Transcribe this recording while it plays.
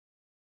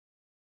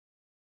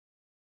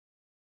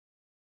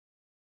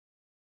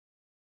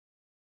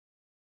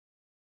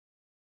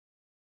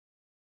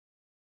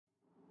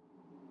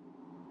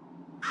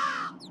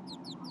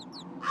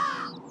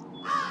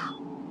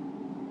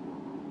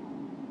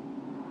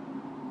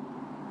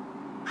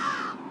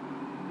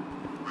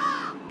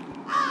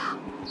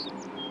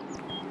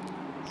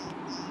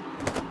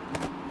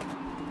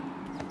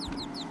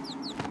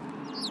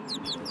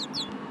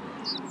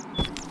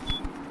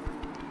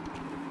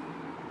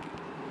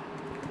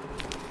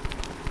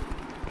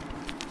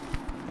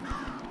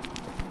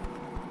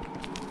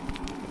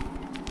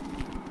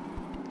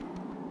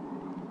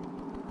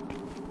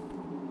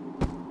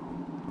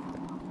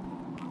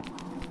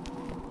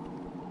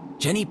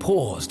Jenny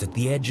paused at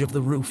the edge of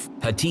the roof,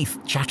 her teeth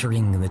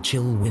chattering in the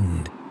chill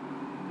wind.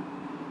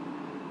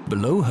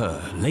 Below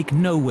her, Lake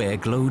Nowhere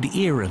glowed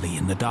eerily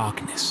in the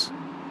darkness.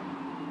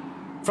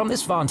 From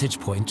this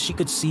vantage point, she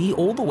could see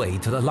all the way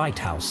to the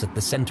lighthouse at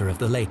the center of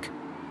the lake.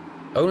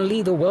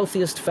 Only the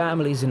wealthiest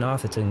families in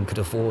Arthurton could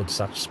afford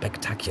such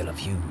spectacular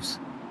views.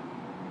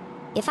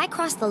 If I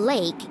cross the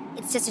lake,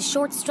 it's just a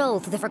short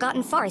stroll through the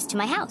Forgotten Forest to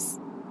my house.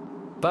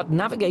 But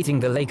navigating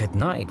the lake at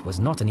night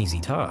was not an easy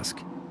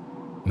task.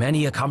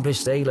 Many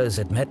accomplished sailors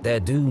had met their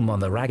doom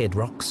on the ragged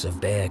rocks of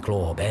Bear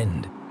Claw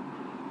Bend.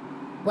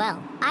 Well,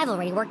 I've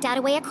already worked out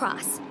a way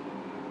across.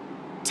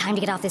 Time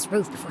to get off this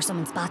roof before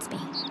someone spots me.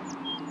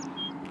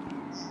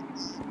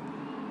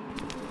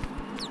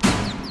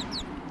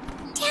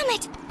 Damn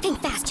it!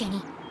 Think fast,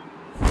 Jenny.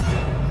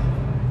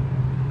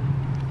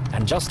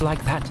 And just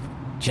like that,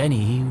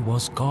 Jenny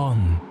was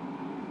gone.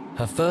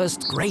 Her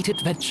first great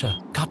adventure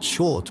cut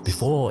short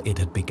before it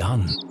had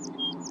begun.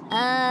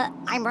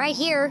 I'm right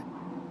here.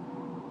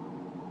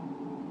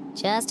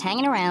 Just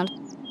hanging around.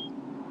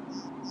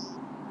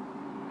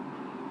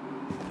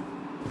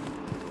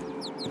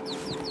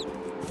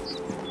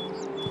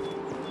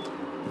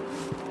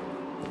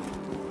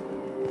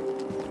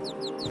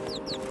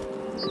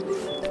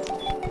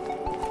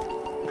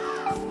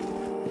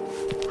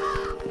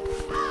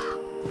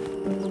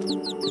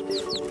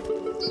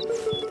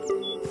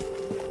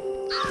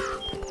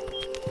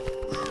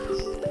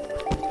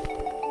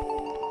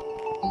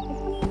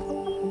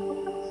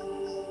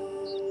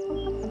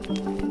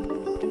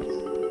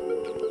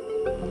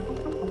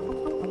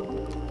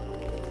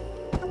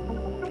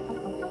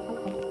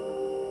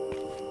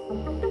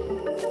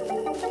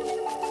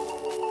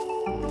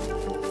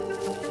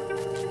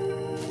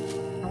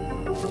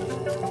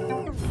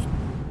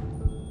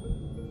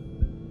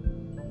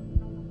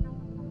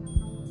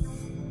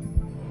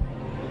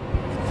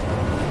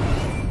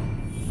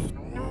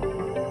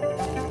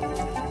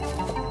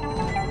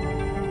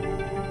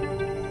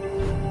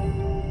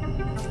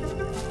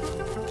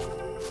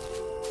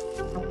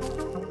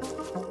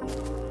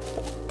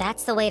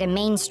 That's the way to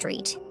Main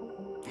Street.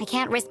 I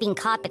can't risk being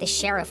caught by the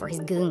sheriff or his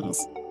goons.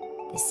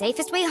 The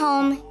safest way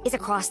home is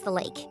across the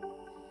lake.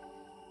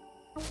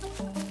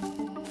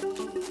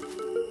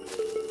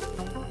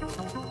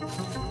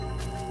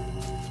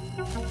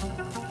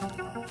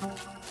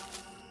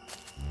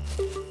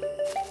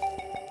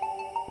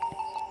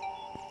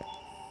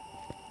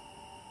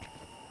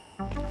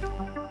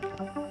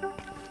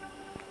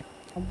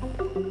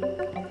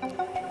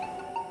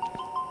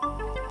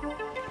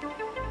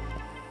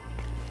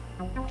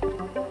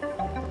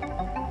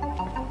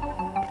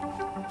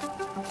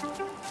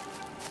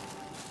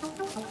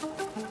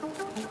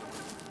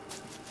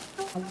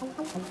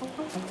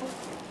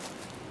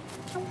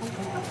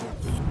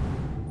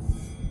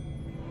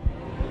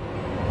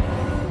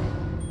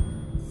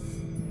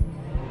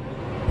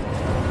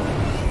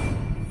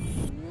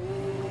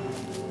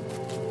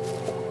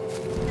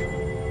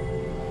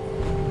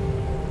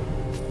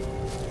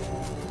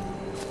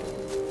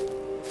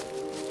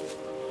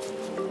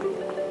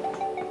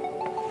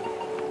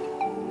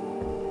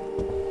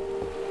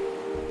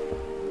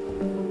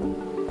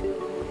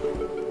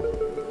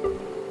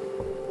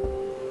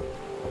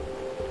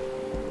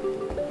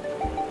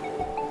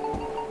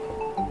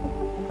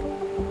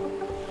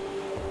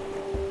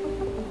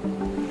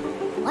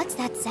 What's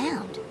that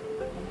sound?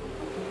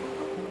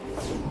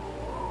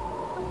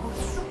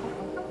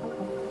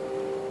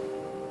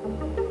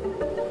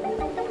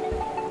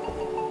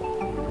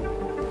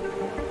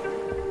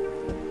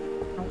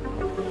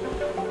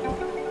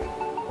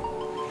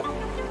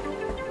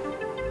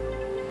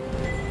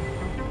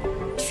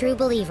 True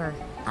believer,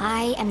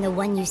 I am the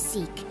one you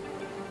seek.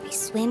 I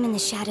swim in the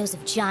shadows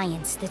of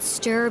giants that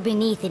stir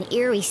beneath an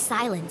eerie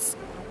silence.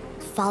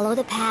 Follow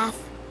the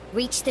path,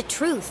 reach the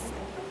truth.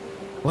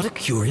 What a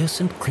curious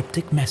and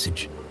cryptic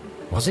message.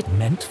 Was it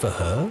meant for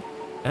her?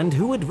 And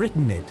who had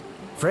written it?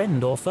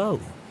 Friend or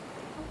foe?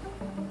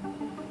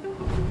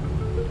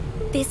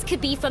 This could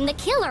be from the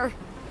killer.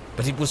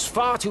 But it was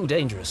far too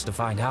dangerous to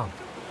find out.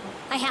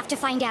 I have to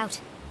find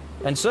out.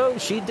 And so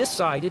she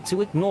decided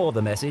to ignore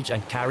the message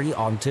and carry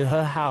on to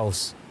her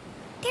house.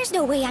 There's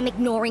no way I'm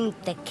ignoring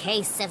the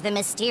case of the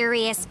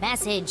mysterious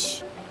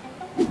message.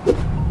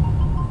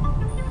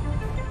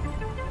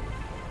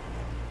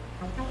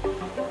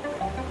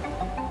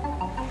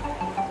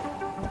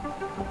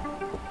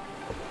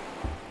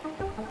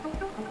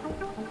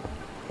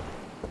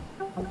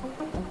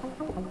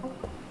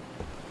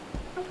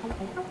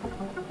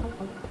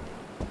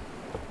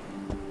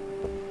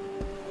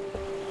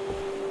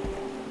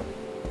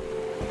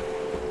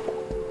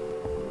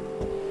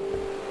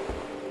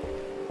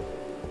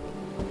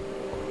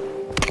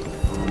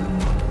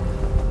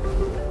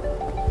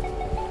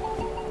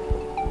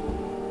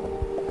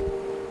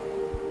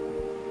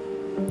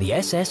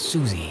 SS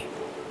Susie.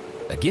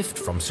 A gift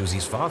from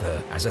Susie's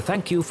father as a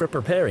thank you for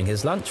preparing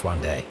his lunch one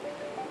day.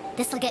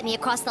 This'll get me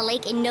across the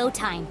lake in no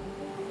time.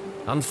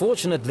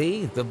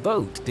 Unfortunately, the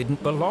boat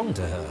didn't belong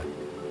to her.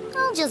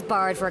 I'll just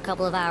borrow it for a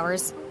couple of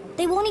hours.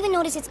 They won't even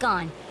notice it's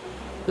gone.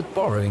 But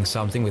borrowing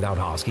something without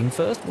asking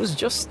first was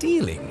just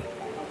stealing.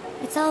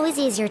 It's always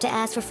easier to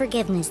ask for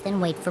forgiveness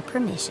than wait for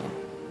permission.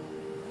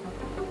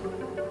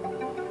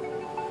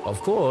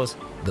 Of course,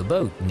 the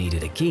boat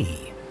needed a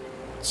key.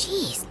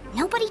 Jeez,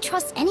 nobody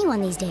trusts anyone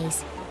these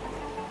days.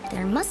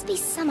 There must be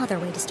some other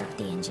way to start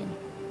the engine.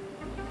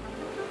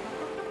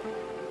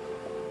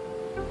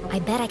 I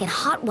bet I can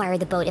hotwire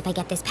the boat if I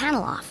get this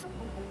panel off.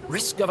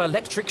 Risk of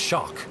electric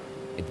shock.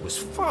 It was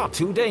far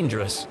too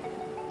dangerous.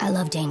 I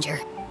love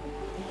danger.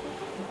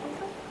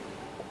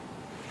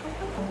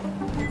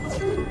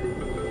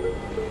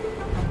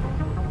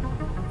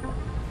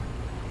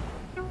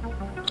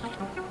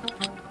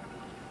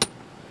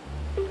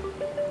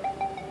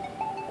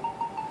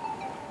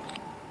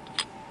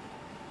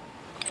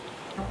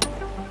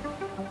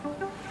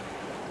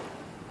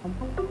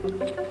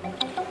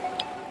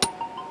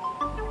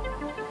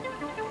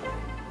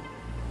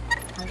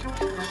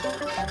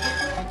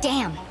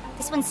 Damn,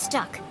 this one's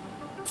stuck.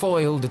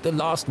 Foiled at the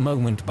last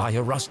moment by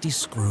a rusty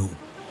screw.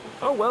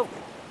 Oh well,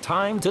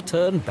 time to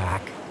turn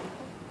back.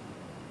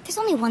 There's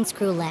only one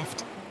screw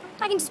left.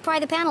 I can just pry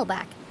the panel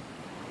back.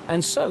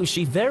 And so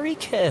she very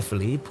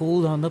carefully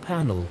pulled on the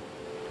panel.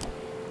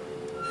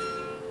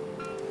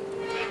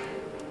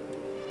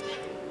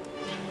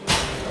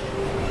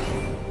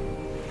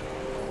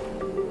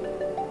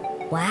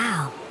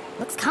 Wow,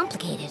 looks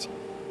complicated.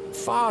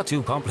 Far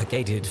too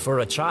complicated for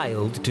a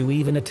child to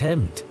even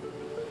attempt.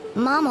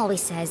 Mom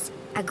always says,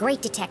 a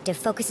great detective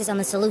focuses on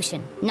the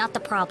solution, not the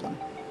problem.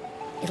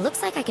 It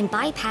looks like I can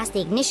bypass the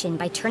ignition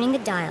by turning the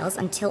dials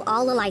until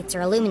all the lights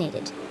are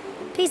illuminated.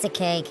 Piece of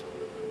cake.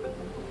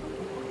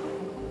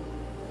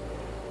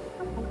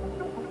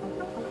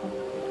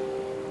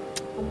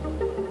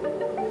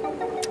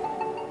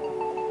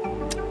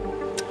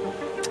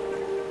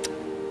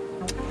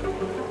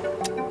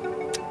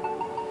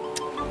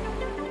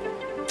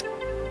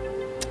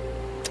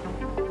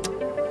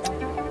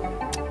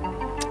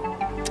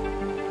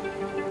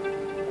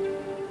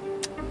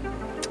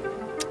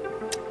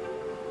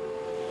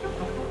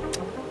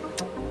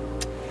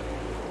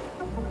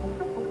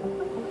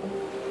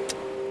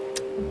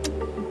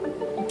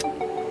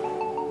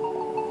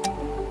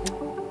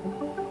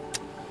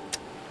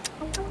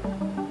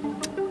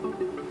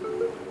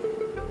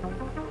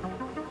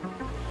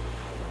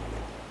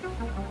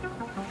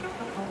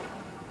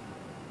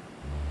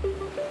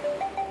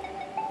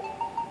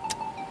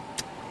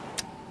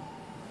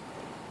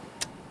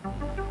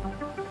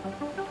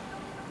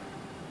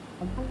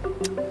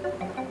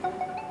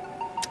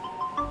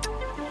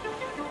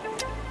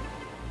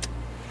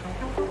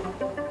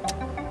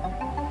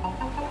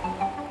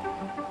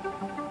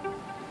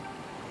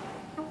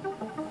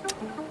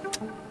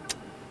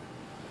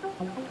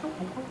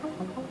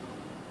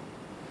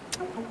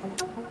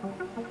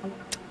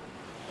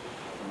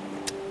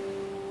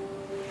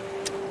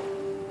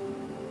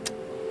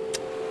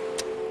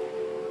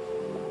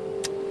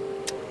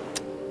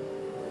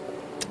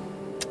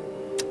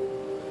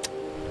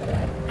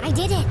 I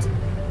did it!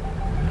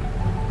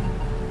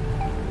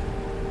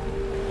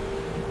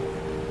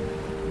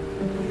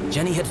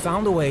 Jenny had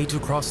found a way to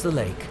cross the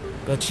lake,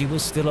 but she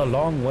was still a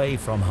long way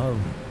from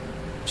home.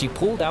 She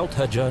pulled out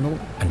her journal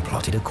and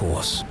plotted a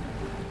course.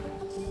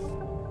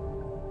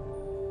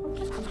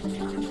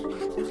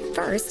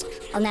 First,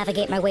 I'll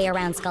navigate my way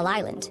around Skull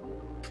Island.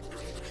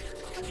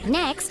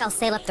 Next, I'll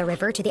sail up the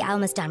river to the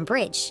Almaston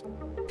Bridge.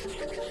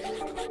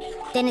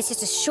 Then it's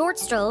just a short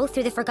stroll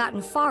through the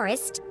Forgotten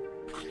Forest.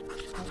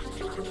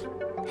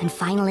 And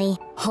finally,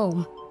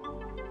 home.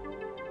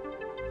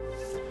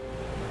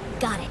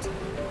 Got it.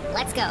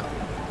 Let's go.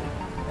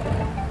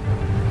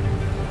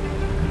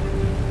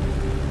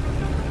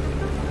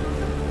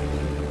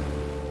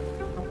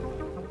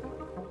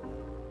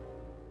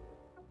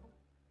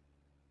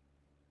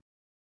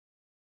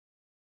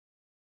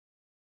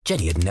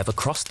 Jenny had never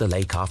crossed the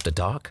lake after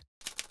dark.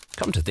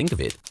 Come to think of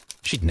it,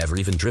 she'd never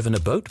even driven a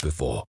boat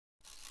before.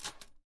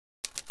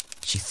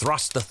 She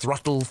thrust the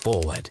throttle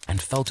forward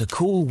and felt a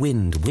cool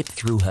wind whip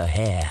through her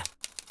hair.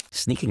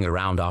 Sneaking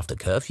around after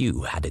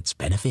curfew had its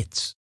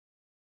benefits.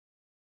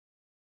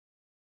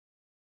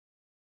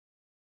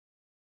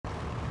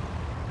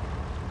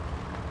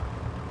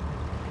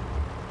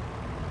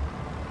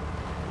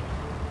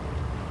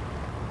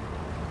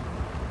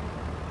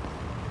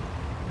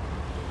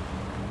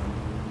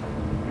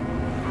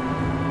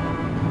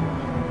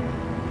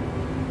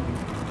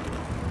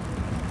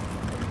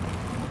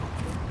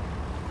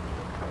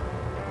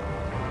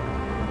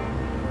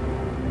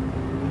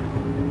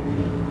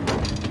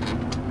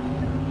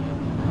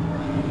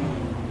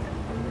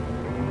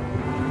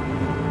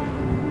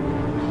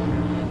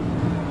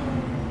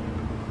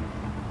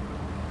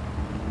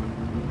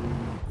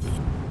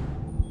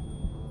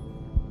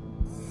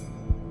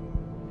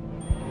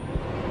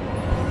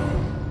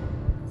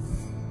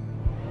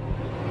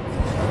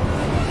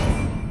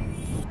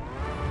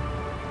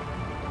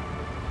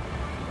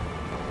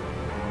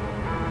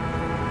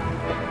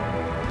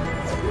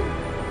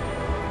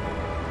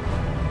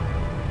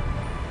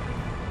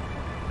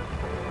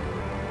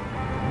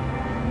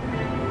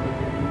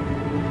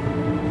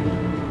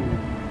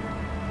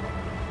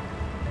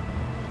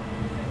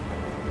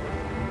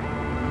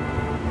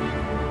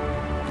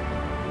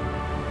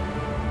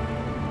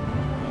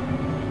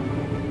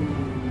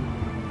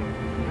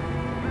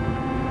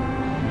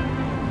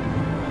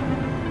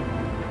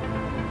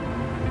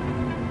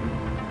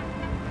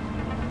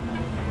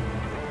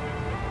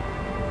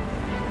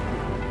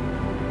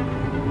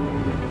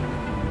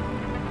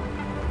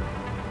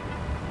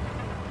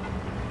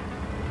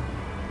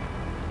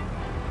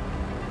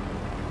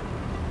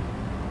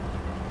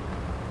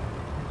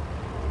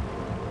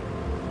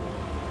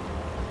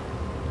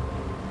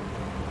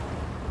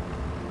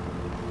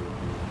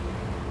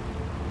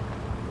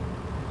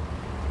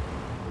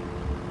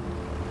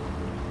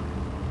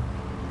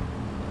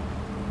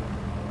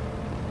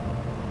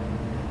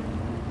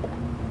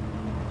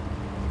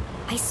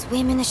 I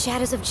swim in the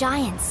shadows of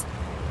giants.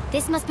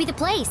 This must be the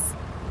place.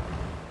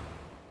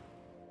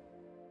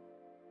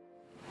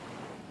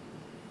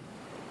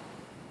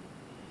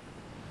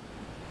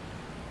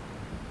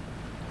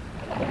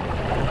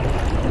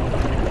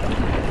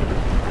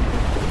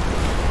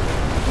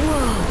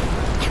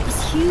 Whoa, that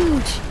was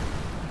huge.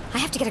 I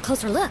have to get a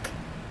closer look.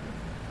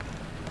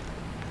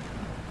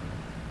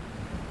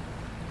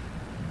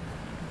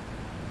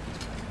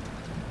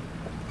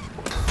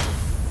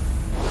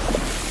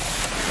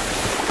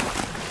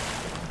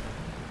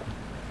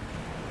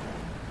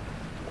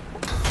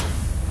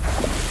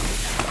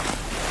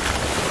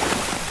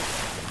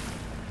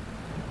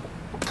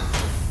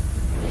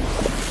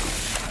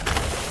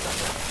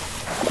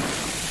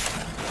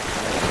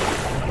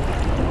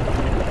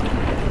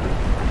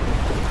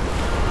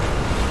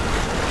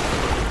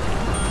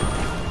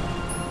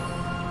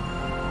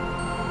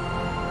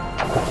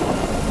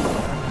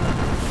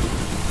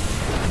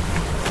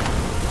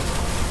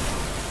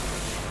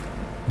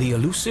 The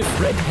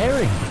elusive red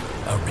herring,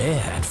 a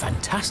rare and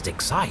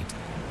fantastic sight.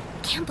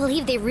 Can't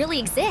believe they really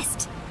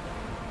exist.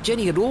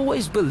 Jenny had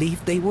always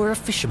believed they were a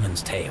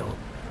fisherman's tale,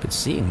 but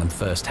seeing them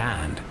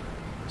firsthand.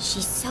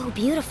 She's so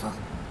beautiful.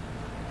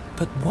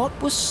 But what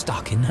was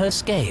stuck in her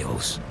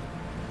scales?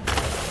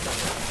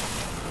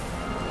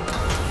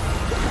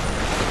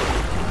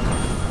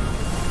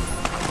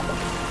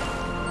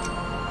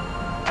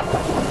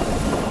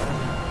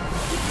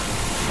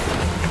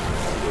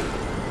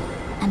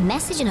 A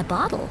message in a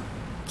bottle.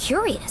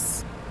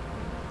 Curious.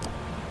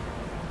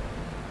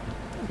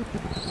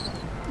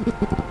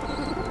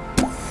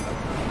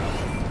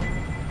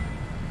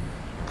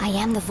 I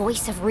am the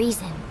voice of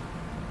reason.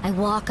 I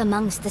walk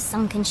amongst the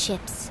sunken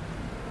ships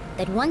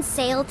that once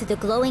sailed through the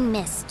glowing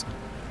mist.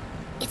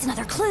 It's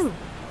another clue.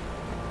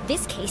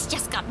 This case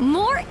just got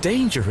more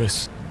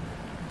dangerous.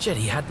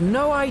 Jenny had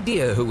no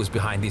idea who was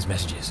behind these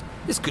messages.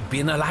 This could be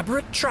an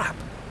elaborate trap.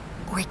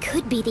 Or it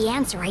could be the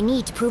answer I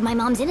need to prove my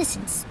mom's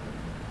innocence.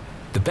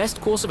 The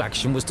best course of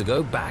action was to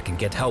go back and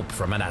get help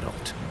from an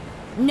adult.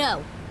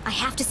 No, I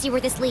have to see where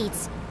this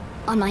leads.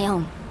 On my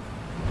own.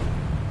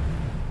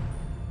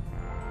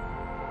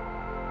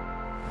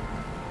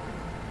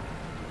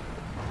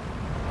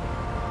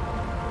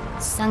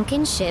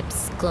 Sunken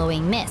ships,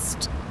 glowing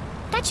mist.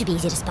 That should be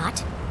easy to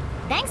spot.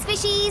 Thanks,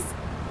 fishies!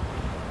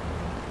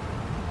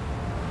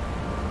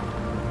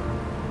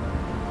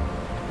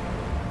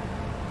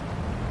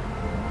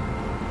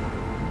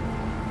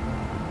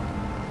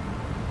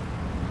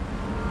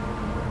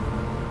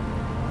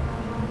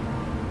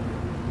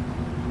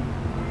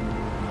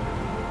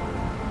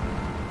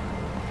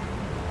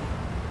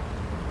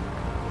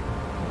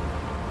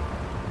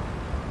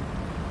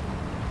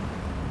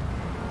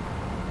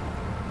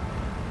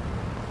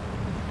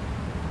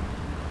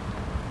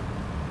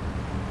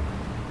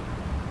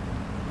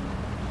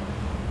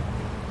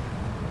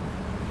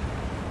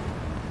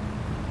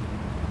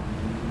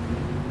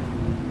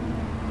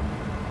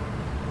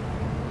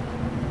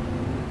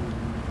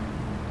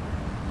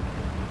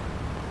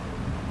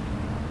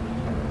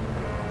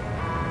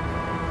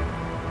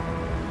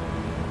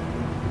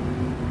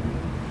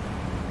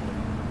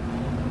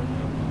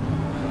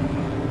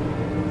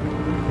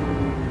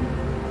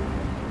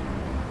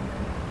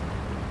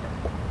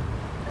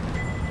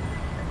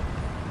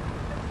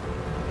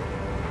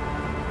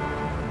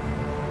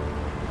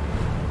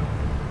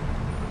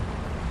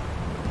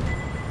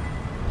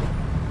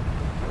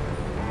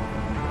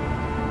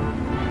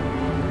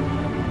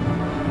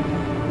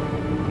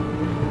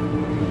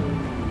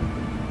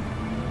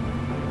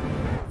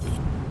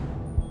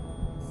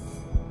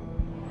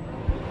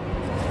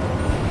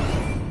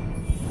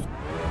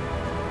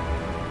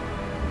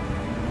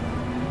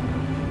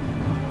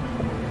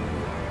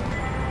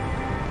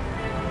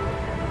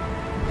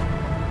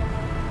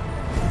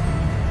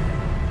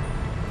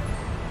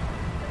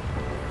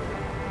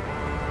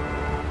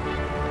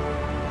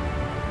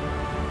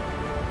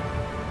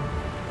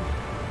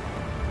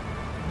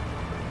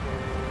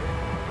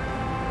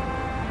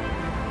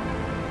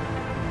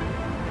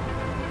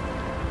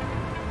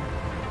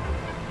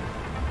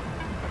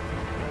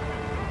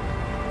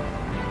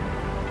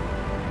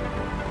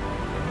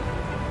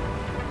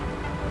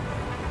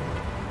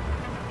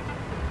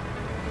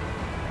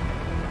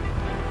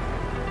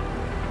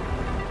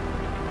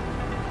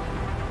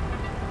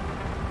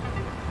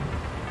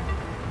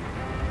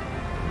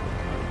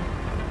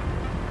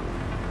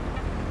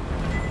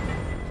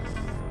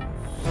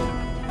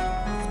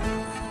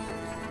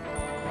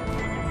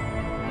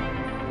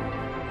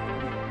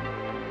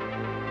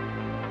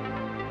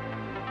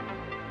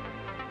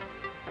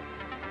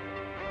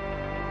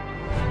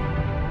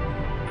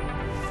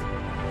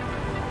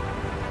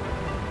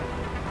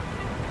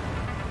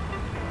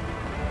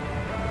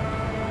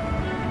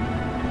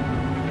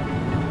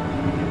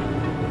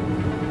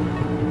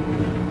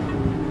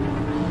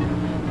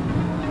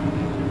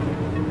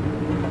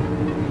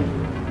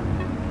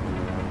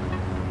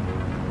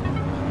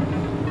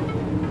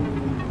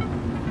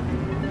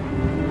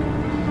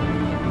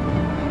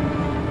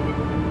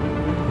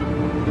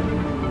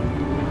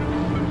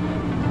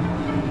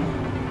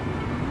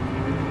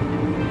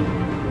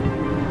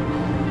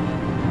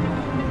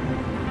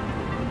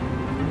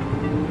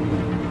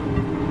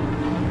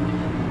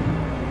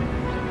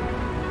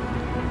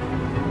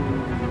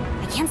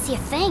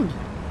 thing.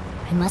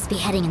 I must be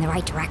heading in the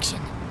right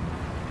direction.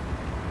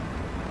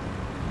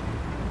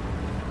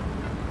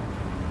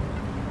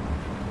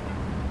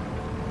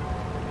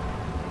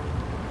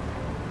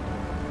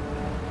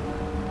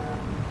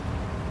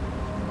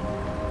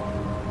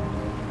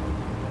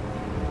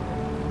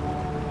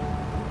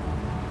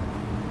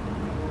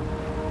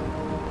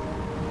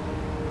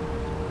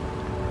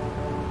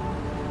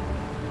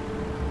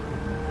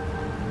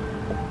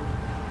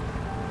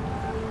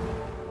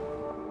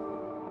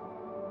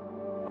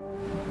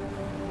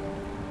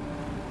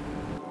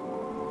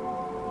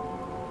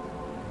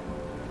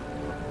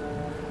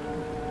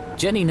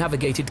 Jenny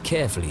navigated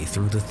carefully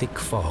through the thick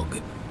fog.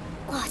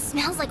 Oh, it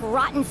smells like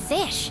rotten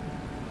fish.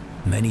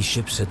 Many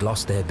ships had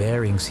lost their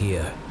bearings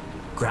here,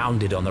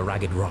 grounded on the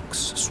ragged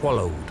rocks,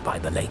 swallowed by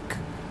the lake.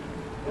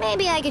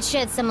 Maybe I could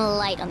shed some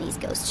light on these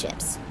ghost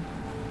ships.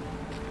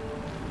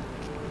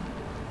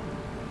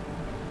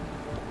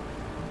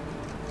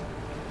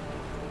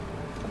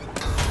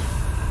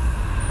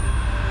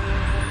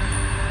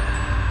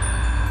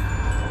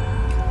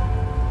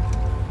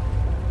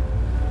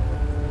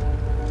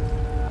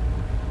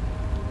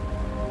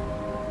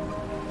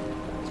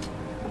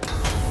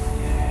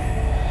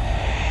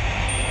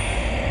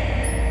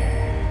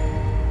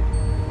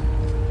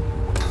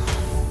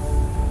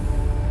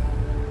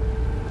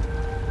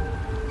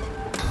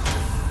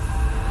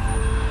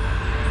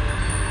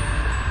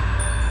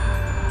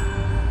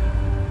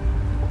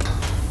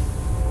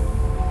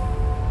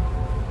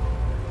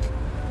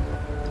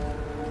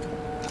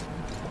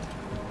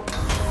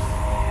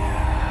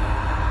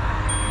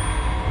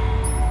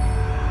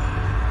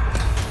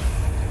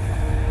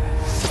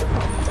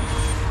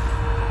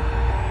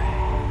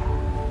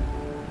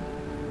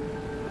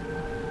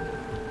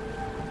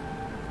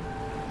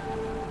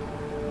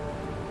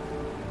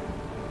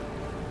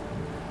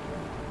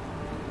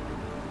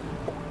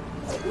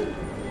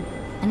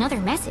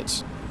 Another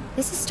message.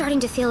 This is starting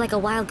to feel like a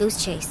wild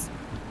goose chase.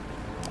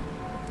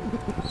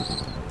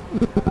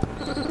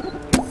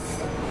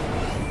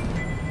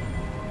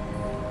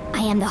 I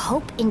am the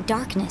hope in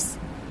darkness.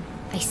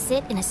 I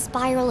sit in a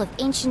spiral of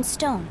ancient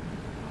stone.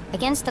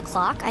 Against the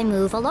clock, I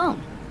move alone.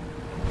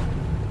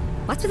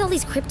 What's with all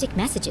these cryptic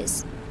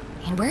messages?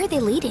 And where are they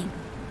leading?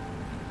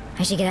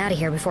 I should get out of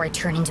here before I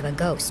turn into a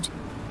ghost.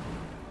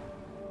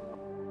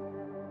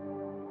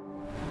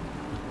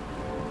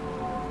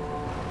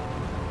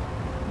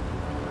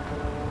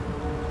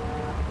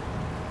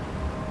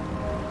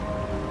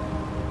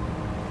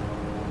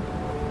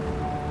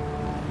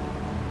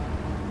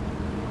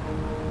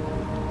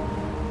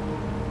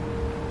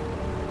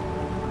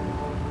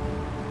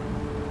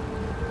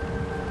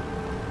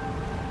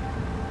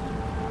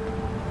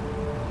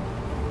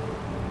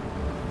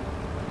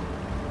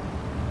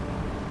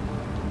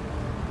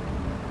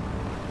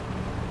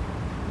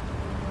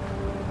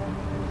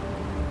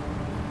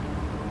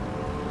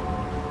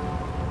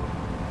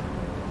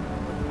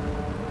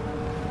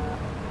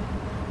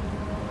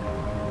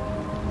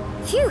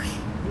 Phew,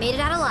 made it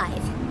out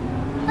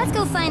alive. Let's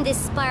go find this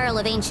spiral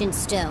of ancient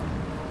stone.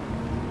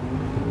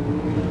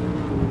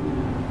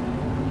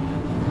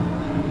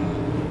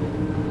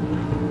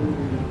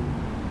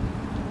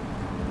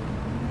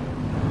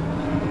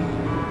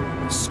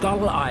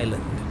 Skull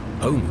Island,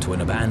 home to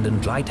an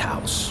abandoned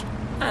lighthouse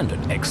and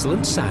an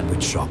excellent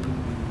sandwich shop.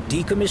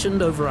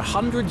 Decommissioned over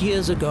 100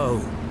 years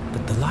ago,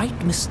 but the light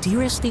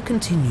mysteriously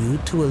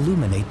continued to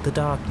illuminate the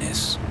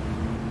darkness.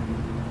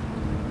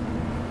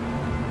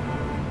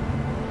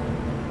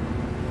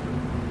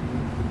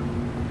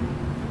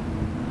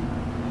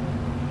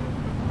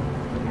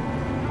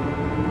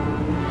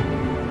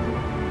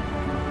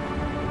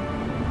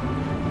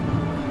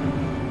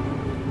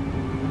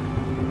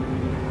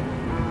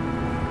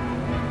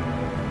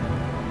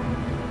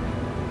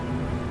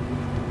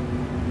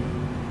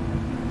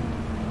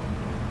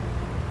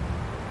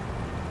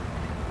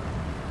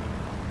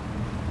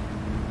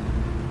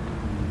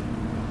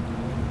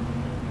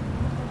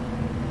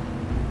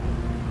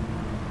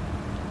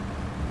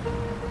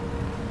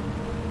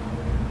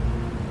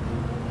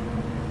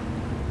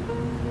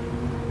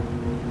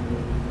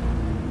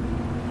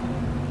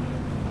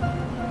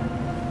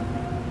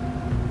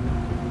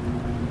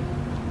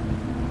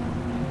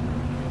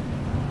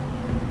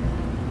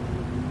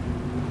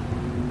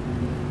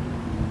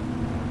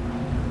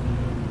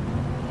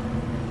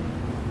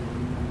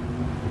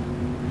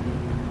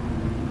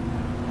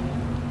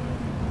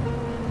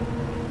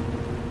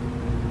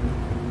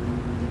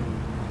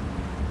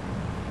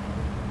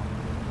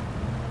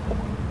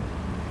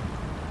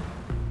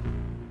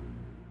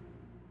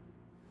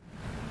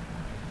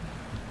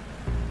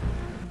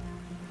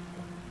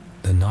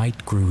 The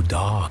night grew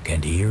dark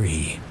and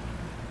eerie.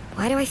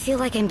 Why do I feel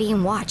like I'm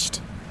being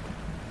watched?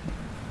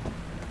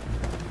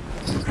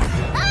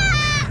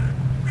 Ah!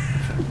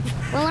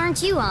 Well,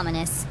 aren't you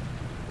ominous?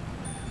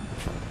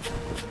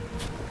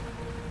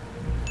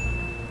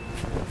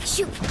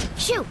 Shoot!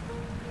 Shoot!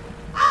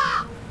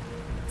 Ah!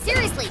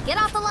 Seriously, get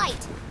off the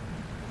light!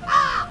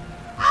 Ah!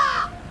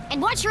 Ah!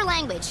 And watch your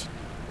language!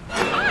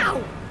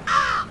 Ow!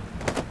 Ah!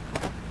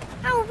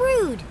 How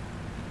rude!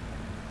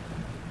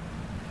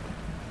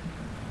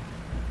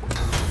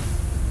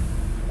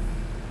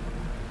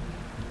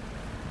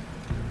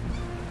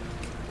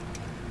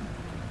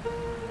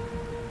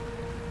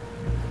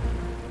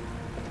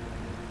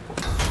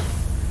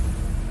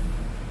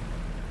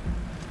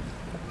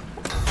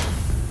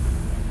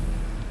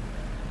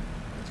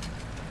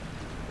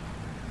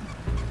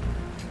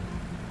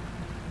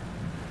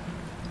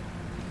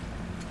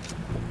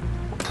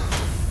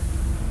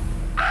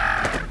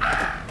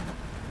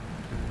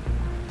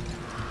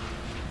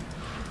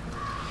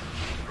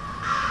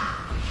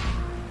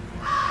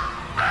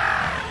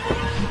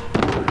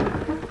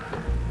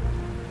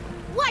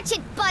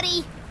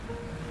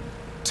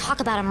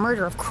 Talk about a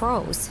murder of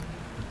crows.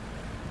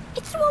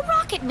 It threw a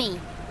rock at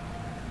me!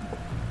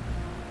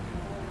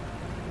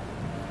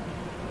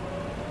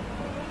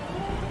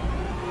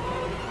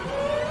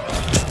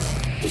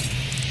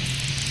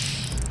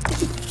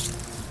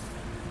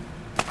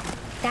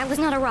 That was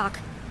not a rock.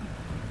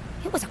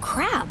 It was a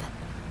crab.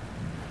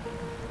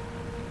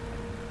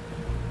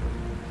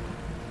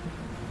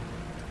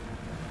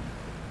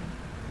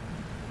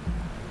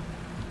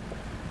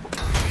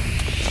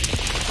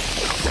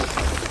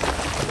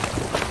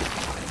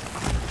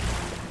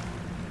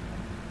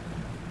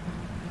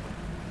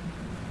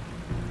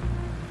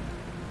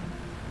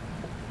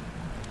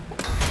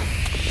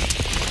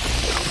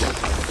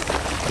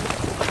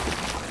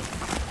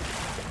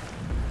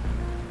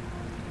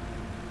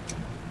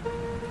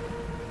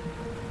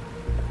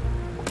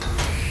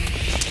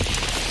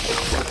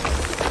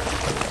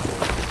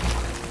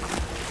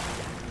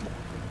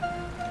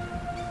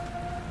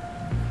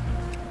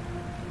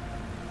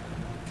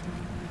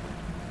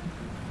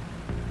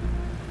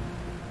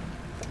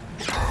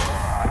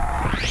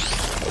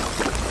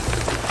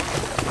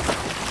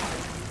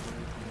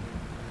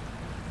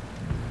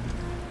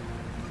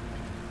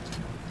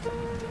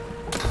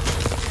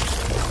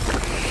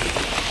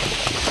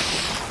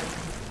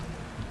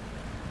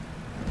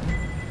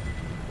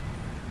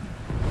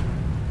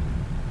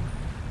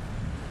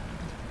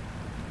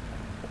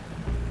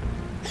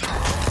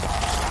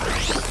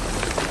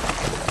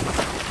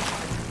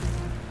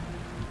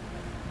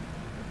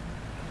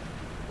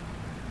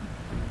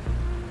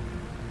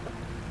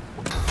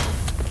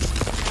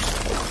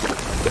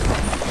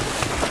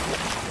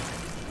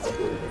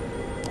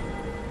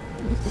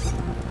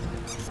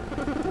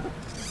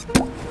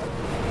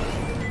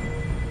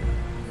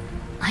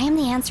 I am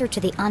the answer to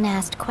the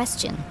unasked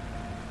question.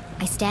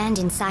 I stand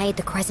inside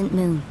the crescent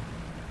moon.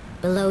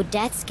 Below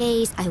death's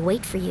gaze, I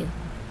wait for you.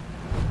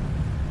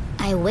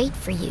 I wait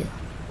for you.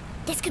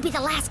 This could be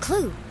the last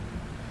clue.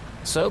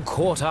 So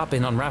caught up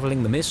in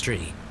unraveling the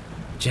mystery,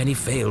 Jenny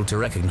failed to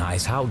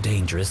recognize how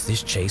dangerous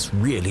this chase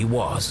really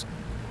was.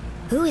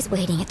 Who is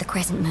waiting at the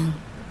crescent moon?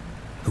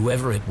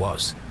 Whoever it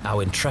was,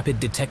 our intrepid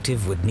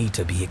detective would need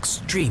to be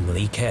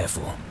extremely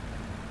careful.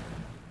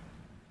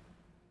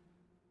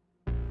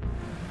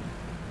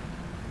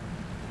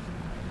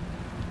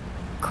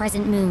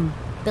 Crescent moon,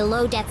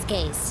 below death's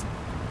gaze.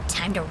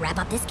 Time to wrap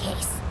up this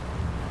case.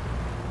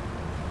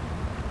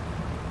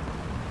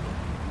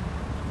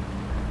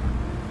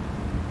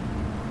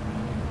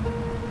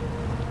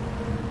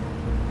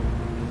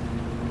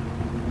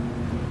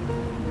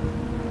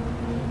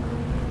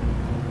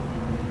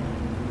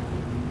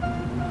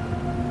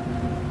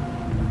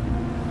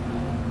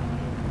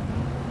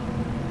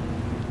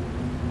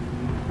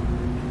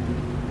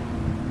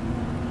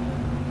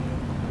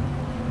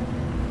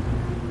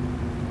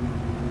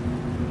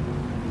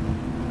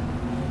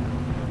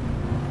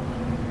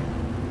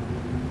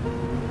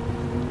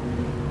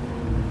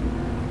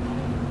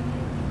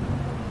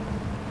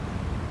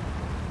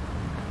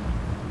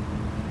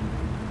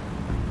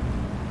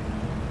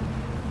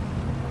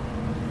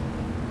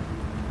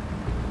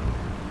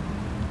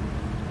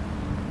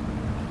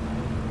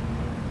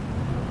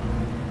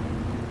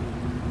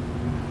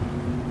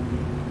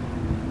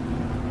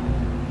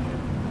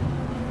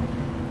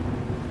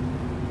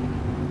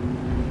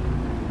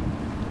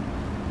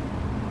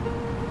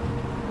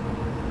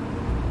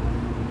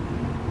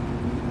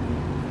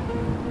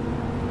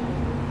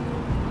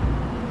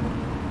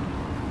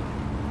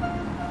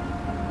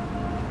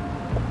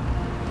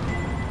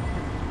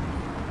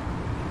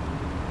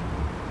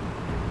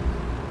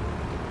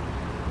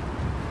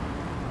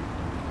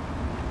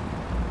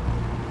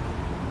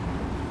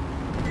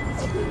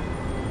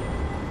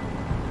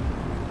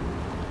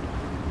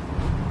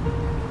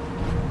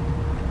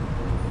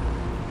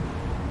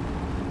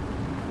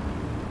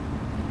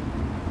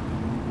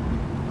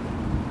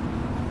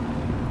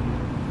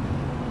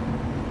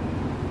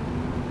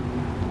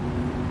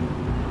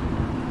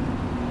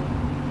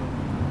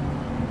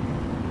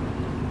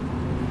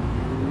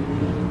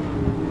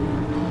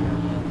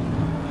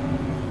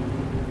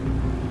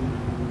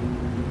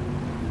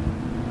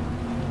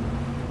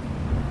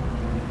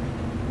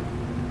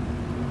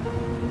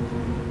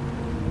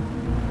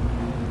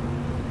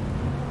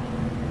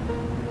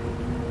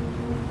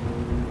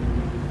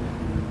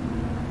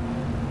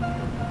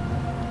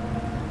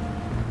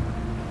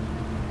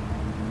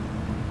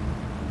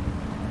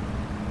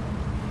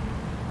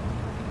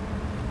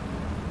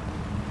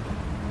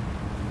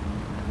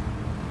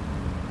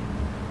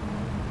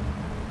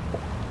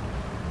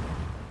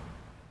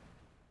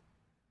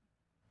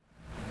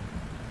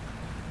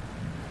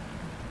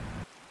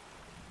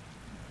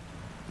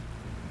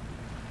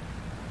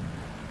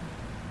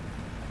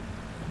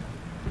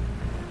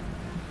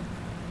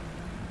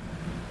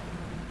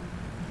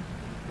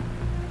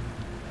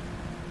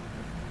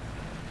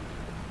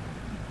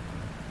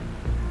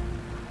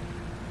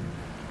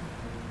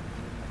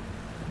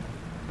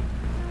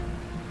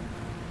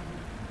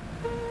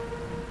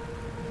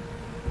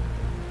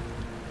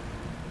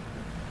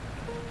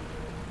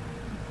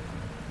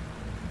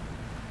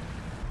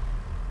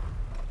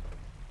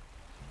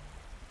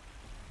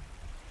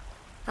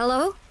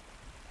 Hello?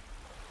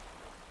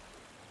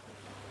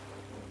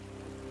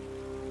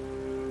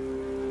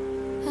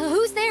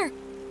 Who's there?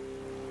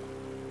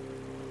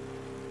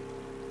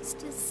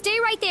 Stay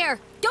right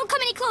there! Don't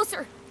come any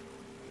closer!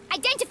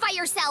 Identify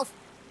yourself!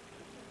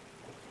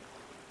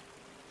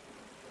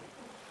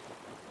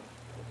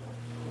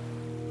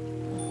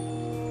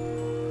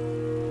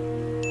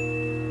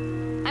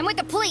 I'm with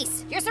the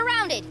police. You're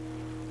surrounded.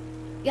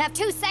 You have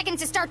 2 seconds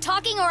to start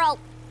talking or I'll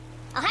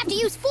have to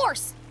use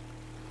force.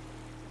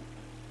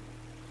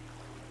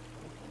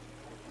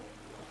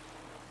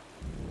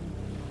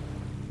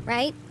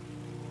 Right?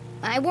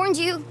 I warned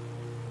you.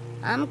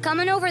 I'm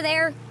coming over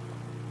there.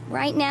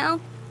 Right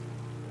now.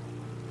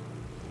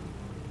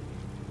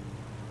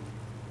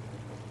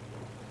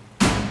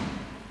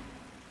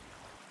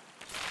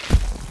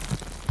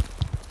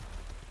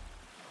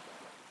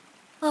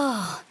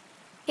 Oh,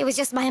 it was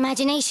just my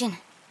imagination.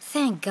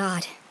 Thank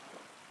God.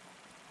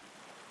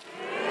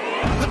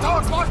 The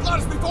dog's marked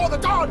loudest before the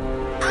dawn!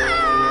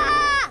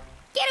 Ah!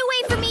 Get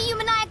away from me, you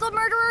maniacal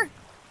murderer!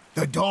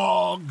 The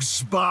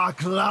dogs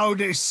bark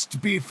loudest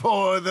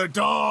before the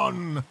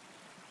dawn.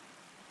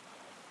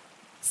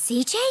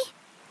 CJ?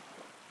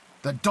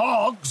 The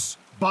dogs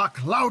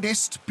bark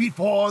loudest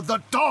before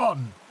the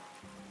dawn.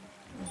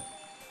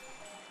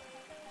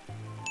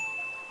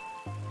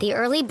 The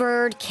early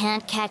bird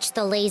can't catch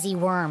the lazy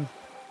worm.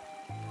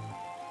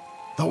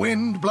 The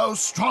wind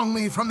blows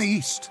strongly from the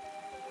east.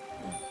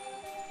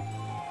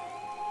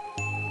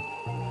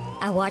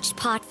 I watched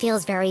Pot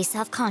feels very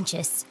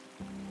self-conscious.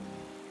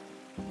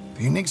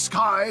 The evening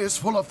sky is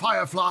full of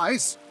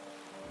fireflies.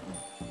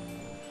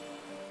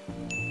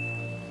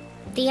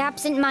 The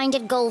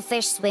absent-minded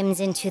goldfish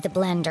swims into the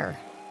blender.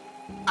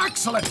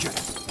 Excellent, Jenny.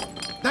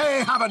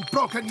 They haven't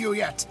broken you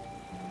yet.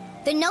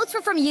 The notes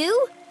were from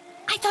you?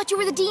 I thought you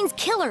were the Dean's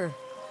killer.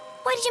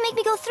 Why did you make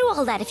me go through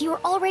all that if you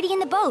were already in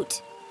the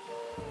boat?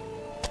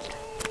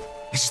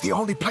 This is the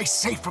only place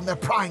safe from their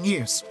prying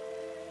ears.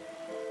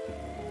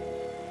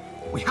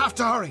 We have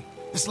to hurry.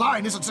 This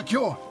line isn't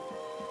secure.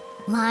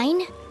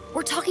 Line?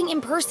 We're talking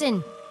in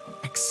person.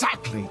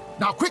 Exactly.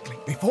 Now quickly,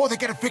 before they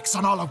get a fix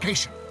on our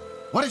location.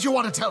 What did you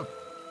want to tell me?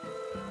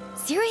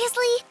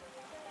 Seriously?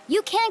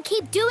 You can't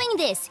keep doing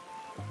this.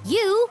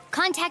 You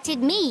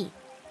contacted me.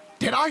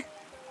 Did I?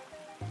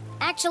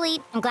 Actually,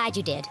 I'm glad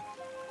you did.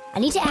 I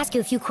need to ask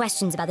you a few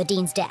questions about the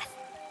Dean's death.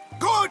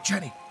 Good,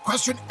 Jenny.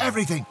 Question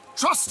everything.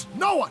 Trust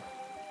no one.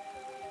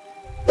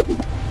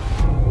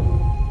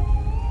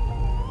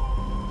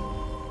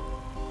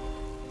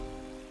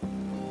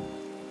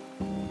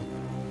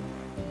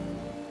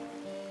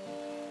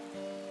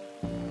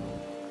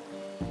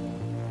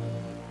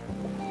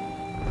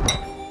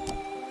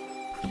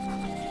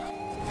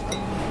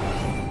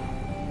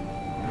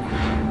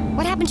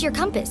 What happened to your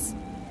compass?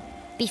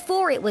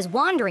 Before it was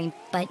wandering,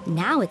 but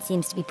now it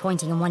seems to be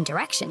pointing in one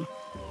direction.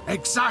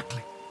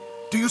 Exactly.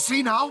 Do you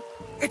see now?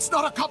 It's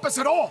not a compass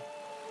at all.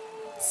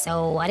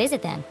 So what is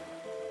it then?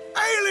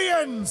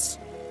 Aliens!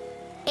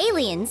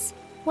 Aliens?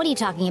 What are you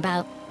talking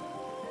about?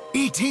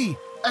 E.T.,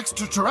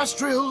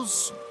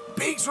 extraterrestrials,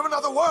 beings from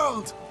another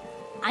world.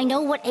 I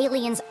know what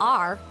aliens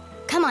are.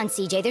 Come on,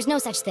 CJ, there's no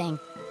such thing.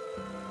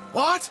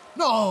 What?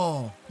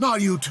 No,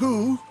 not you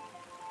too.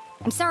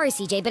 I'm sorry,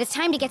 CJ, but it's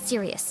time to get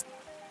serious.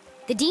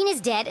 The Dean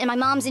is dead and my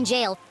mom's in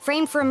jail,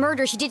 framed for a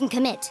murder she didn't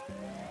commit.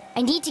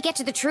 I need to get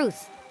to the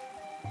truth.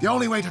 The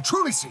only way to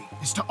truly see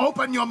is to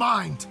open your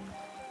mind.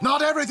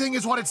 Not everything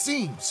is what it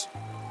seems.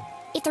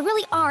 If there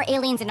really are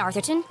aliens in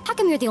Arthurton, how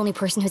come you're the only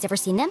person who's ever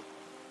seen them?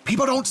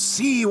 People don't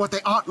see what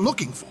they aren't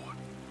looking for.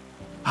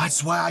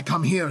 That's why I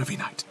come here every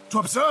night, to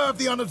observe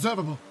the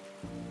unobservable.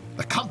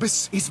 The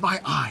compass is my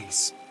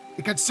eyes.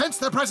 It can sense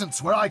their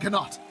presence where I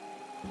cannot.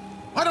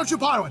 Why don't you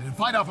borrow it and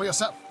find out for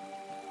yourself?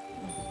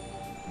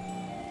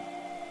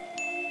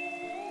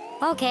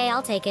 Okay,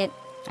 I'll take it.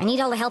 I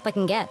need all the help I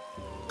can get.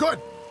 Good.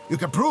 You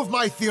can prove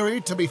my theory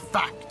to be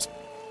fact.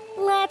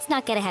 Let's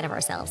not get ahead of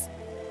ourselves.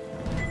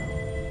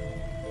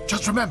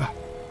 Just remember,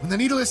 when the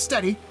needle is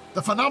steady,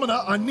 the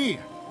phenomena are near.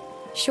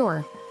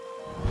 Sure.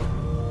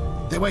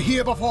 They were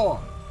here before.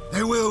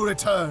 They will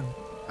return.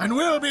 And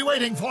we'll be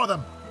waiting for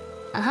them.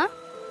 Uh-huh.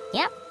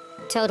 Yep,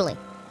 totally.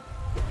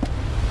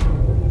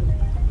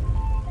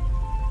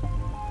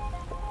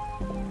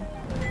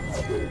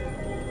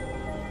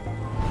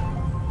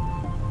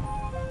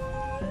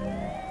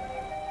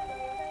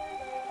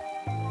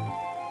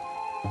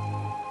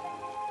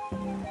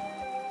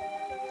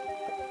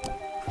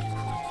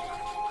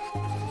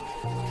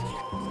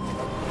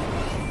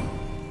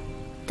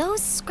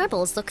 Those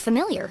scribbles look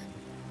familiar.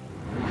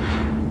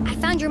 I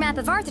found your map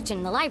of Arthurton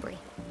in the library.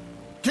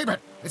 Keep it.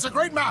 It's a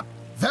great map.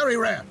 Very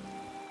rare.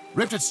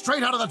 Ripped it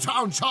straight out of the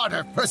town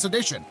charter, first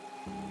edition.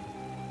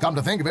 Come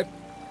to think of it,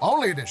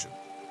 only edition.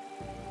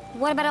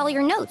 What about all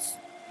your notes?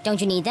 Don't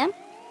you need them?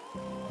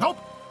 Nope.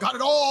 Got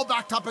it all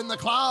backed up in the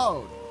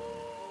cloud.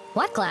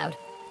 What cloud?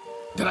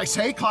 Did I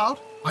say cloud?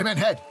 I meant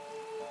head.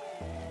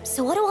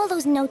 So what do all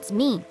those notes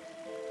mean?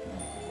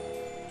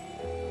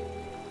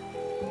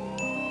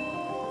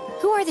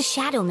 Who are the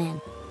Shadow Men?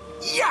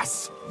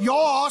 Yes!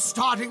 You're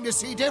starting to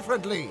see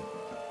differently.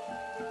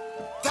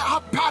 There are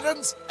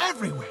patterns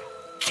everywhere.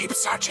 Keep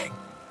searching.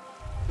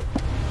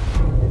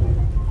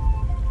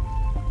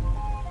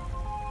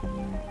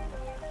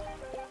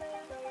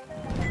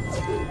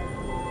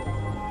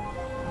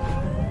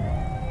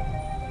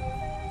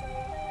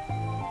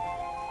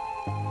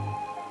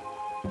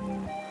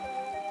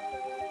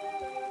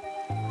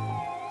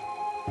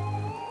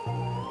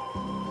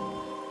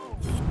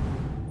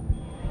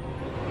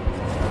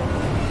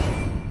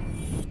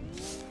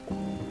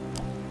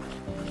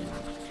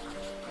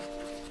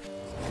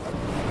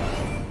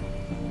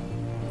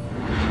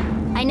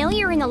 I know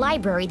you were in the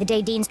library the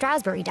day Dean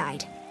Stroudsbury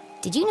died.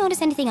 Did you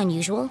notice anything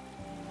unusual?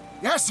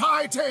 Yes,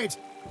 I did.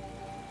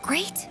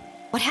 Great.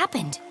 What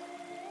happened?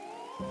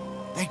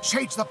 They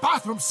changed the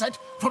bathroom scent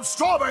from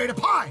strawberry to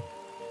pine.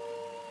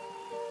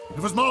 It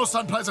was most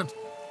unpleasant.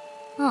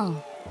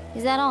 Oh,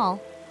 is that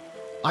all?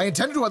 I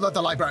intended to alert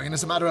the librarian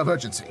as a matter of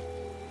urgency.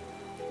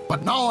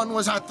 But no one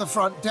was at the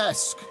front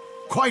desk.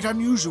 Quite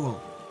unusual.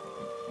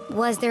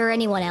 Was there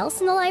anyone else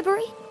in the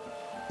library?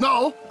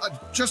 No,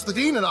 just the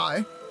dean and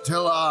I.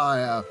 Till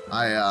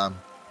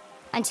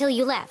Until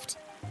you left.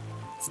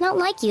 It's not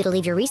like you to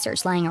leave your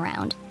research lying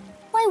around.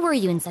 Why were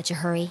you in such a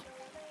hurry?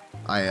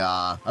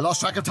 I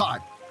lost track of time.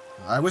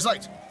 I was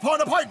late for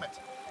an appointment.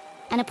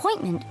 An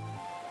appointment?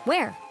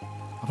 Where?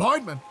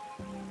 Appointment?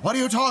 What are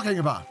you talking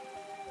about?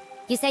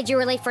 You said you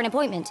were late for an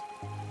appointment.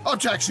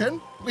 Objection.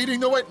 Leading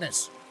the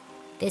witness.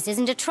 This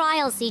isn't a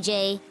trial,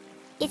 CJ.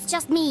 It's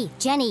just me,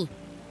 Jenny.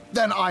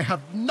 Then I have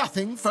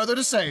nothing further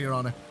to say, Your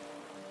Honor.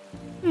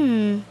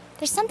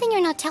 There's something you're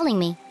not telling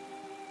me.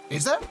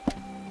 Is there?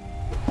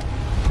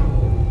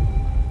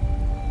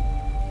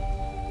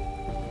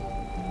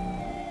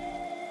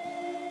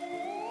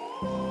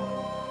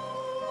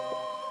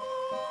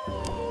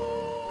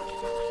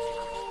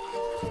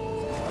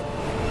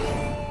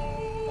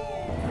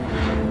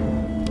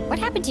 What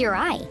happened to your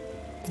eye?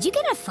 Did you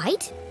get in a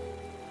fight?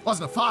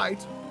 Wasn't a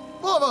fight.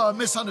 More of a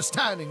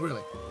misunderstanding,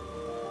 really.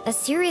 A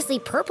seriously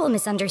purple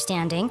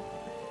misunderstanding?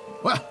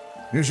 Well,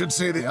 you should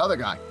see the other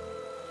guy.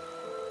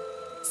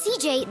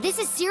 CJ, this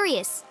is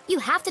serious. You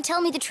have to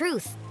tell me the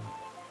truth.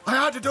 I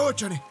had to do it,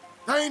 Jenny.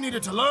 They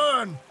needed to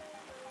learn.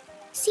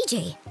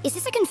 CJ, is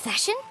this a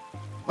confession?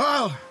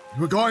 Well,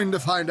 you were going to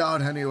find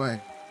out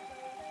anyway.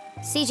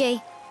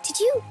 CJ, did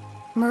you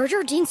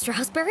murder Dean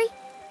Stroudsbury?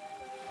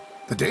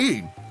 The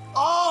dean?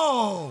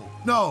 Oh,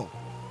 no.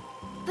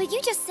 But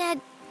you just said...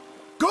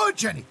 Good,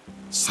 Jenny.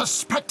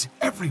 Suspect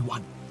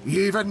everyone,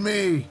 even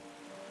me.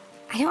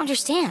 I don't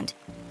understand.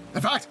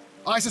 In fact,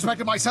 I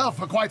suspected myself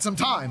for quite some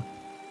time.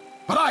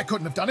 But I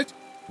couldn't have done it.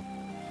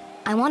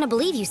 I want to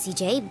believe you,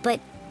 CJ, but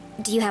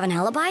do you have an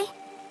alibi?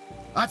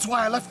 That's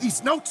why I left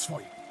these notes for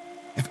you.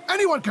 If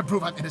anyone can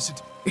prove I'm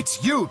innocent,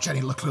 it's you,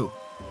 Jenny LeClue.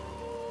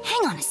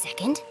 Hang on a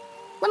second.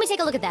 Let me take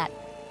a look at that.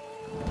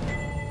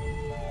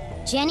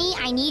 Jenny,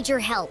 I need your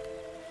help.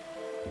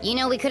 You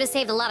know, we could have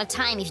saved a lot of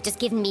time if you'd just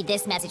given me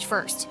this message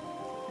first.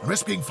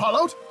 Risk being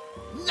followed?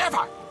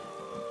 Never!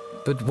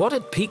 But what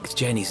had piqued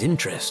Jenny's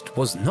interest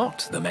was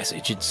not the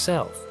message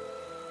itself.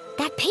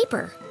 That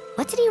paper.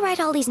 What did he write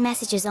all these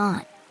messages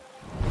on?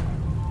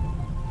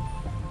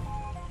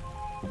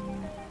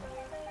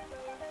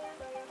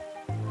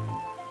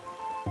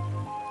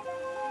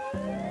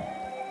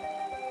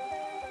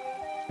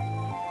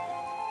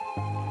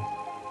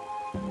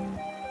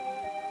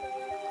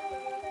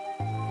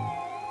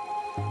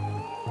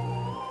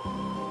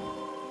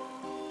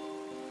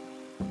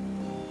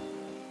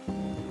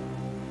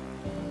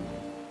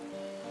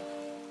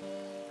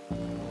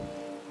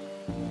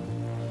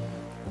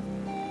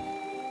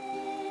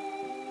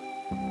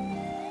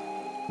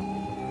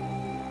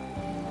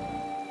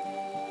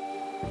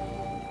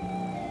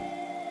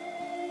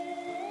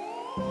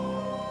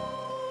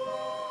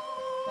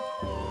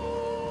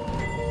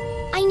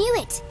 I knew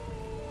it!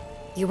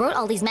 You wrote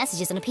all these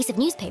messages on a piece of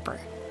newspaper.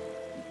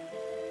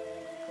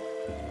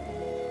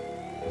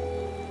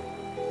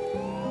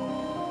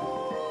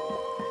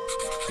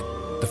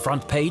 The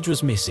front page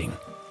was missing,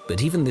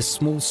 but even this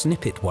small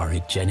snippet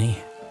worried Jenny.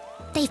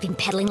 They've been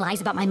peddling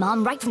lies about my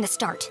mom right from the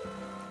start.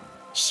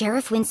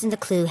 Sheriff Winston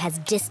LeClue has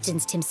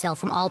distanced himself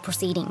from all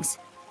proceedings.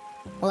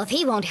 Well, if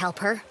he won't help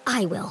her,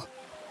 I will.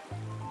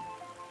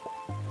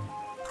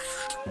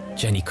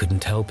 Jenny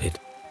couldn't help it.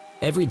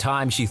 Every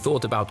time she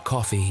thought about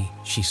coffee,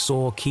 she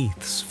saw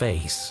Keith's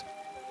face.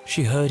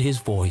 She heard his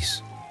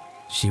voice.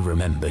 She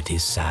remembered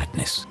his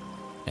sadness.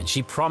 And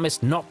she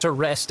promised not to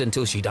rest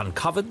until she'd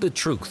uncovered the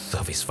truth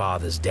of his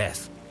father's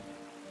death.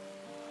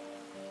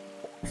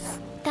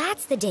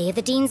 That's the day of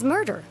the Dean's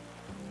murder.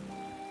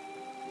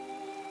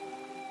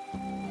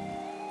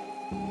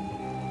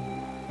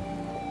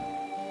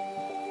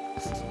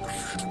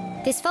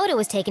 This photo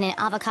was taken in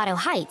Avocado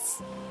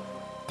Heights.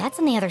 That's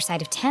on the other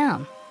side of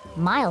town,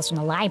 miles from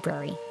the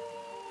library.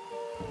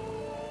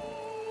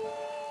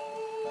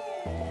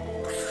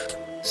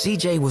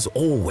 CJ was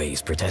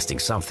always protesting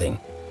something.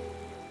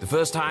 The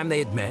first time they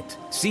had met,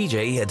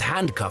 CJ had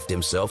handcuffed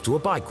himself to a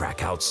bike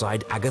rack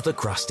outside Agatha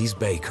Krusty's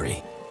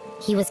bakery.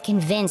 He was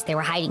convinced they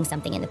were hiding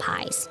something in the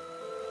pies.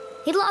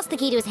 He'd lost the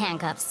key to his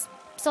handcuffs,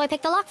 so I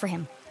picked the lock for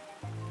him.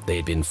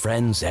 They'd been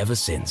friends ever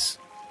since.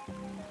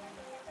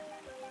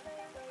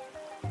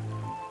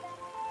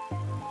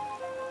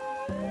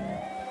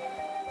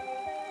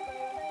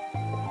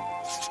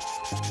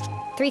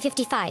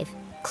 "3:55,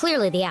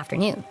 clearly the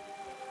afternoon.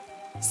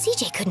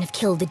 CJ couldn't have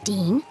killed the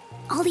Dean.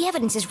 All the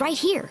evidence is right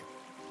here.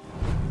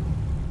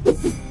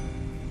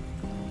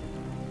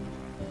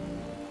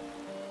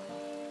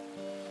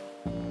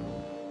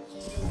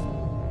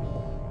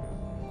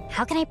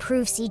 How can I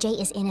prove CJ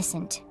is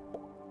innocent?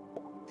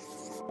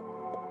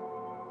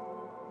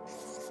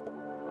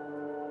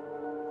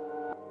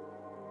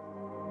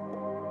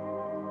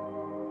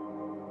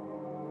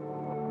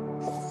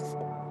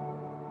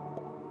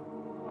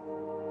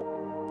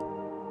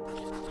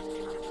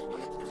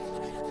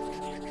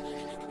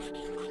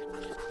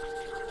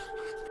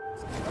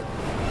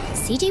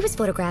 CJ was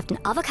photographed in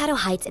Avocado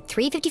Heights at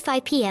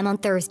 3:55 p.m. on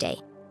Thursday,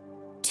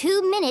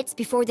 2 minutes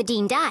before the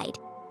Dean died.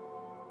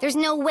 There's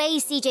no way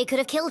CJ could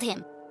have killed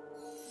him.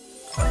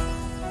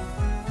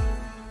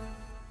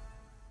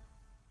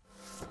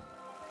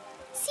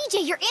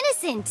 CJ, you're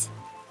innocent!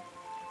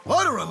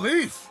 What a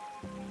relief!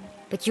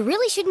 But you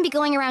really shouldn't be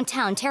going around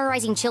town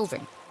terrorizing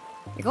children.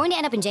 You're going to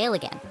end up in jail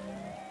again.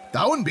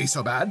 That wouldn't be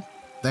so bad.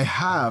 They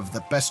have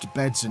the best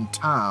beds in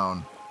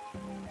town.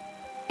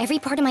 Every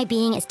part of my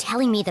being is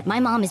telling me that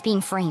my mom is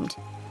being framed.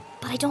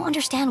 But I don't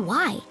understand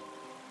why.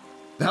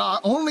 There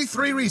are only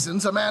 3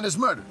 reasons a man is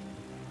murdered.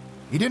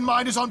 He didn't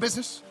mind his own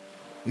business,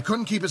 he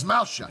couldn't keep his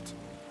mouth shut,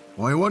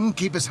 or he wouldn't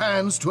keep his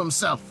hands to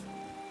himself.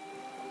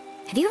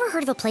 Have you ever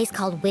heard of a place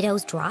called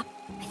Widow's Drop?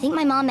 I think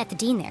my mom met the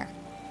Dean there.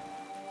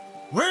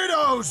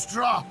 Widow's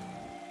Drop!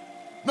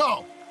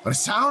 No, but it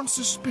sounds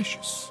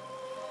suspicious.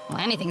 Well,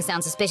 anything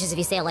sounds suspicious if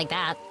you say it like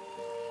that.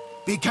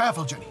 Be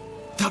careful, Jenny.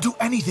 They'll do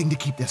anything to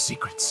keep their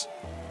secrets.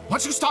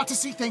 Once you start to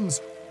see things,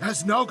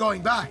 there's no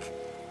going back.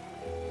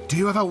 Do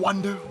you ever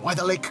wonder why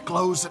the lake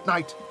glows at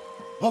night?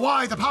 Or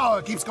why the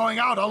power keeps going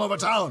out all over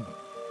town?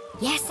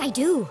 Yes, I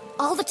do.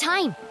 All the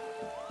time.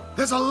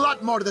 There's a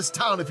lot more to this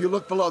town if you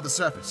look below the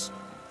surface.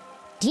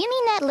 Do you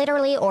mean that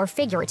literally or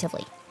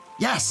figuratively?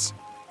 Yes.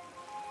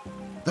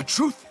 The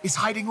truth is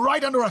hiding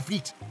right under our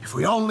feet if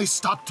we only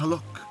stop to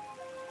look.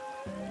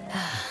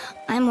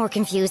 I'm more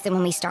confused than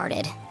when we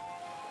started.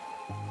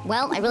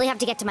 Well, I really have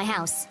to get to my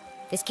house.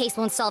 This case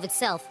won't solve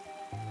itself.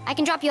 I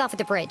can drop you off at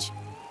the bridge.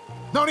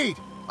 No need.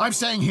 I'm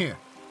staying here.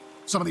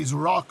 Some of these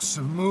rocks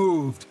have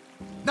moved.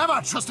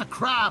 Never trust a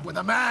crab with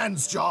a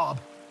man's job.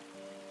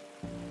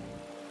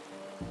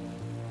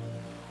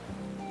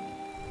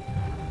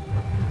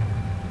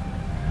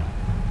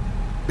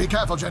 Be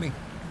careful, Jenny.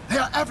 They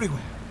are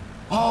everywhere.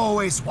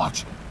 Always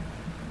watching.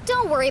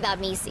 Don't worry about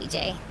me,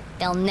 CJ.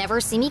 They'll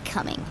never see me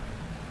coming.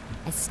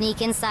 I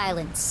sneak in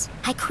silence.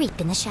 I creep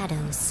in the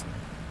shadows.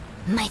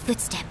 My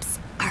footsteps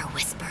are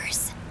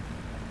whispers.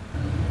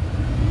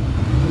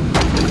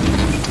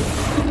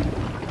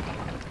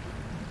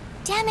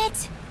 Damn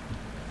it!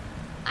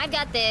 I've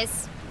got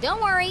this.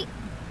 Don't worry.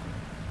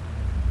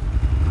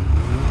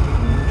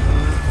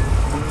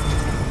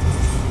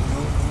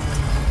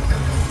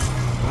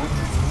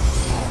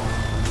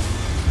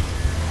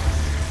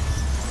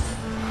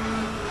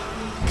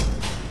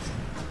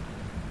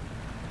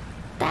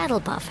 That'll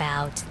buff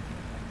out.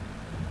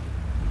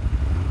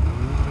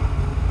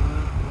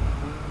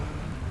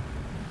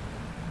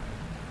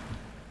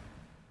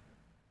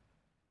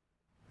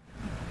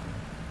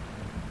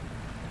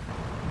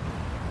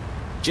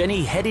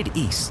 Jenny headed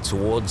east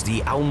towards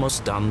the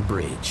Almost Done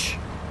Bridge.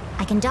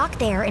 I can dock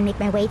there and make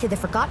my way through the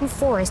Forgotten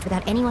Forest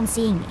without anyone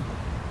seeing me.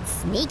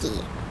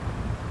 Sneaky.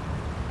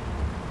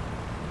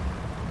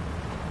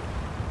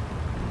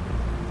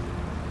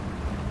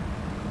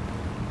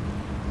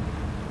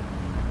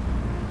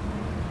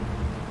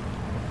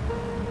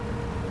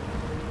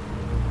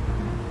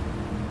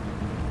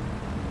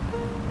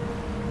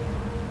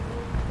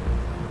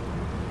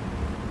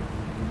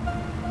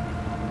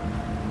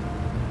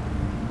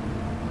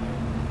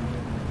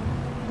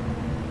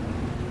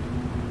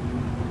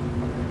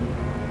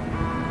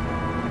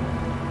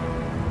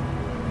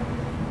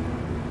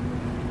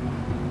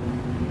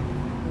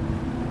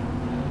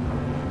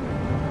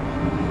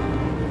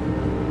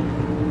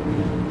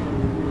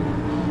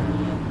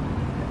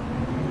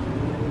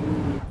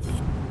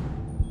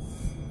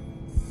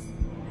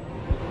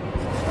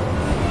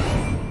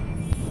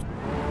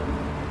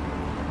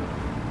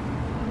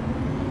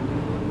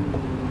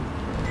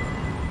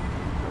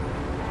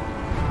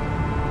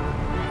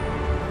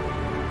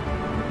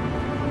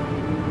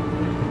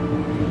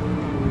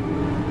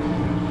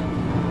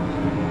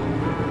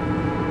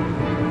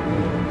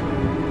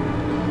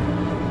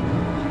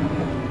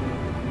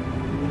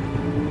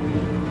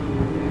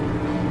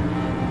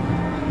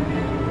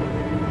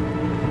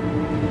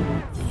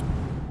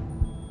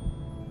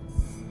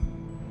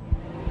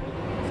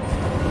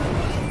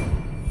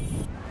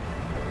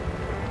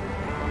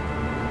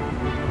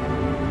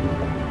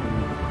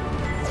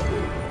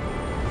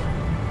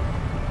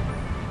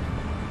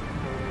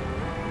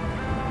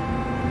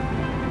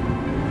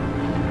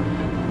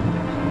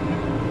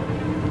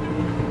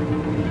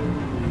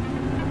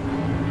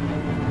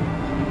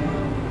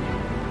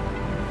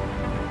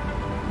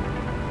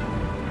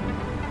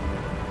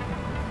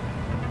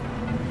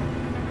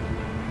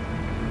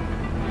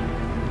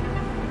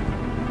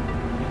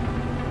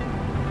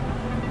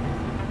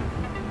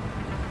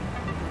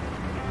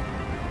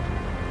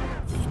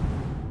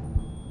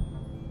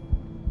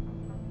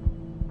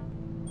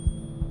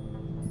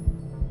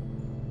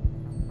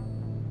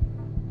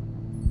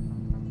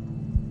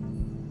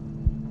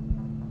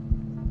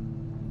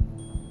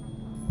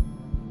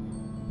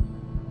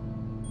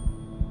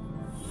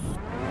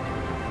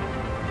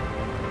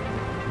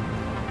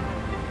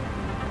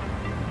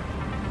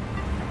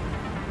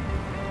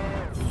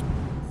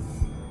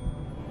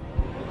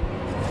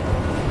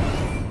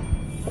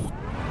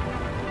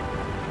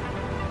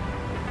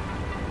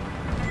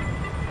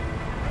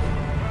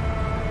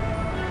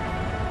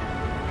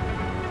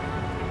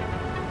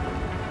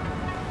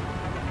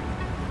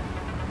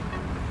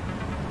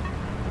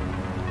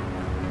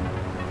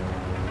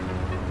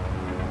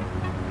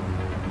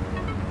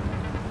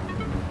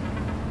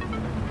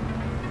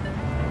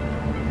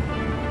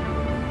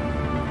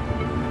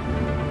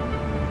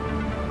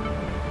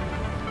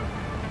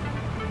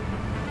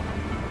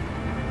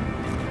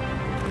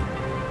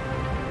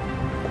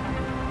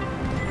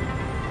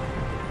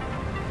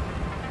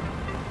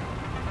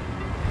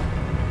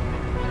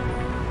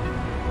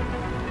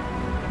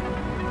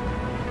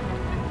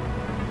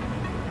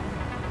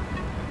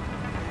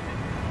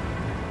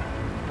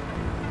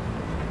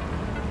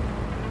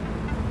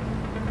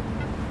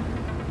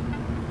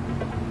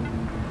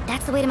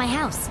 That's the way to my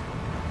house.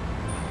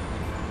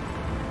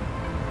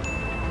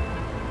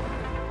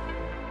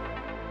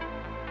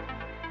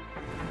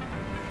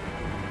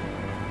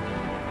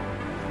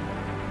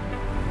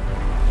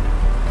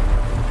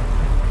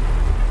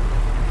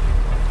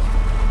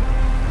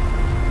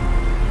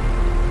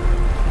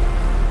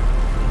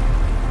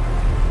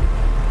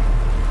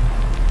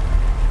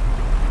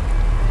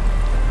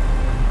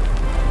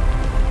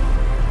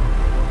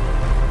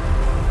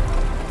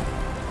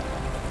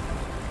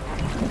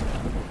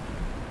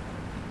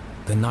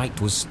 The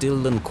night was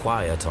still and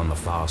quiet on the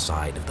far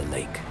side of the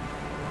lake.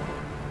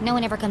 No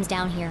one ever comes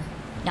down here.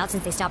 Not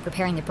since they stopped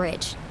repairing the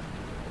bridge.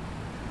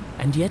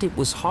 And yet it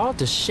was hard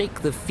to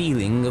shake the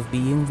feeling of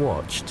being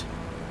watched.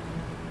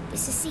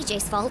 This is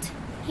CJ's fault.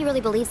 He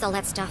really believes all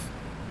that stuff.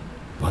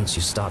 Once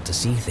you start to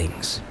see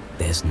things,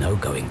 there's no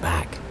going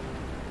back.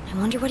 I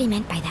wonder what he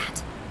meant by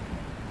that.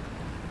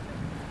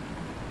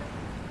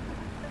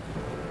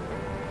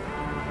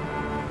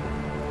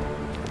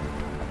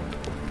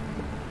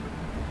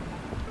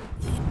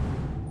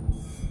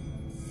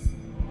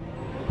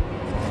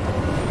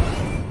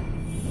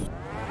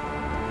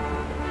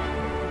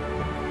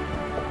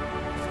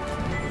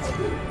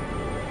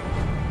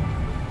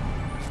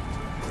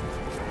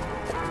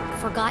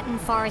 Forgotten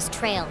Forest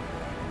Trail.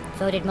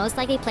 Voted most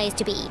likely place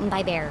to be eaten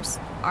by bears.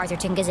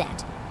 Arthurton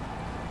Gazette.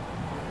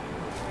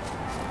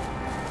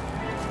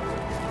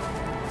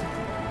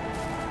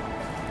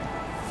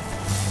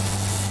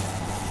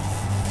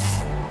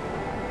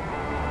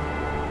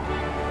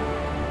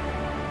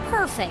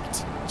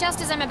 Perfect.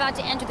 Just as I'm about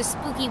to enter the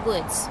spooky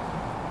woods.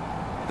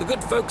 The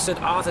good folks at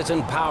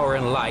Arthurton Power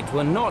and Light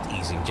were not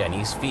easing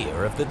Jenny's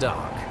fear of the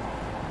dark.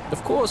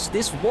 Of course,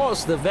 this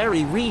was the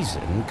very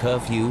reason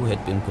curfew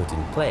had been put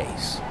in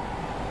place.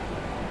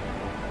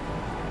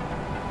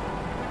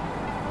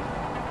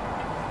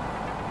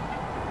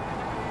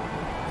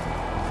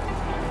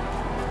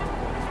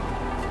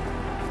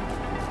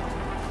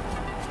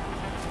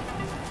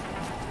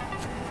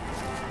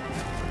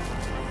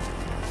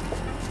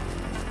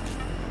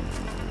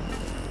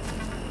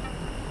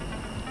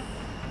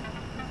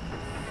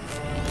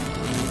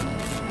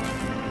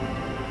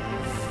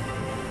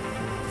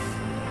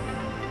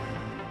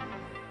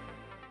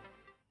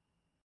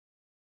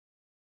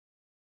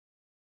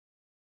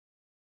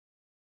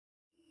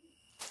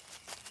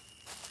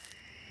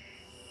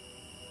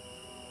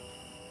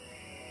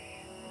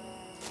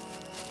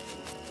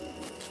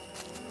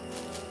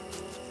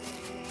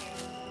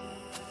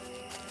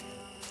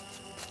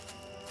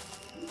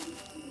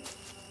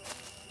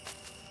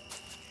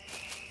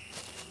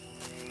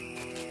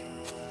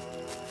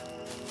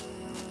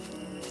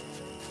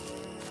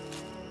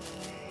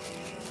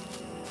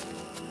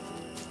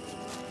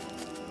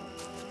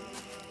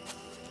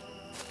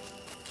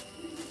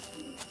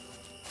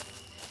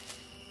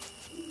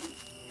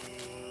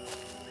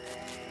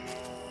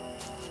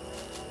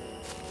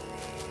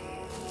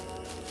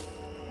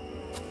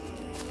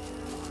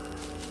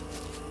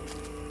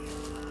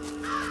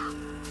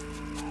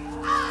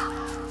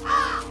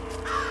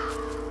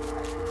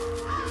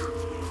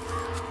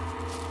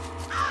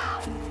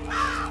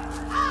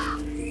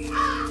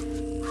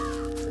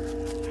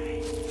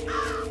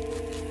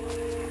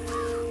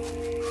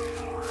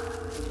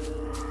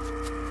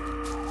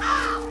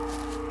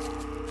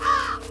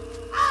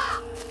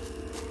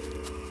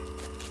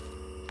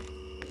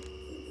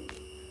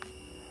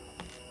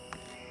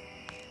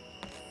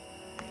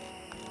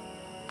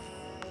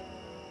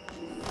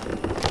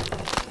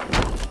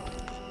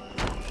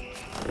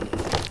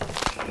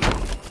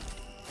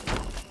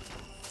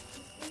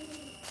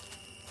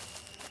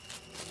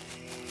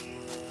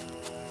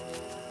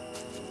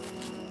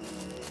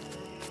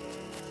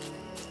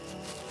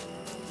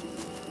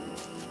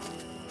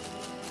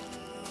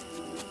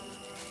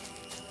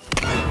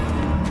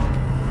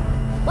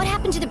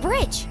 To the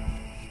bridge.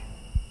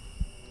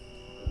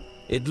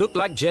 It looked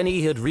like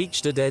Jenny had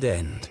reached a dead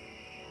end.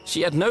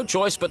 She had no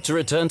choice but to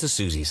return to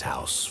Susie's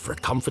house for a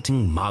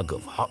comforting mug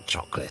of hot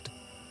chocolate.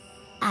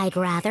 I'd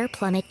rather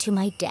plummet to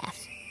my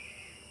death.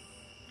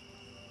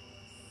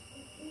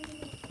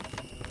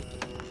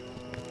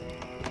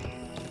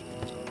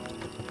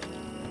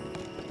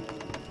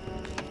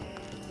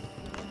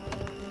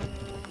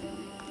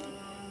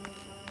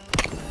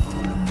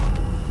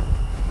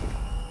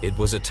 It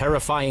was a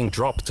terrifying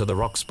drop to the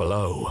rocks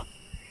below.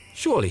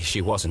 Surely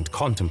she wasn't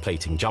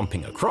contemplating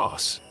jumping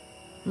across.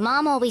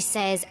 Mom always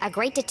says a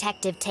great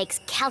detective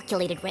takes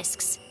calculated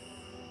risks.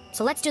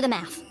 So let's do the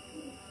math.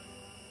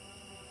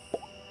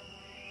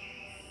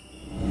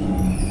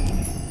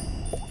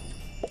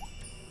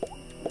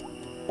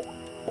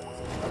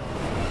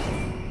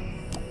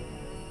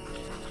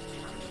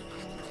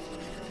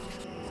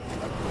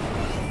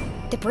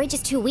 The bridge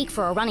is too weak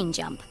for a running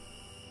jump.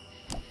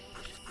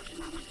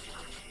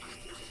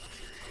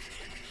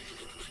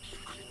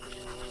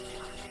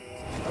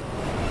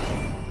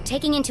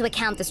 Taking into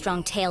account the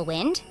strong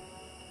tailwind,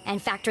 and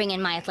factoring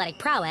in my athletic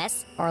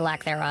prowess, or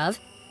lack thereof,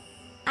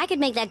 I could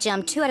make that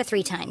jump 2 out of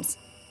 3 times.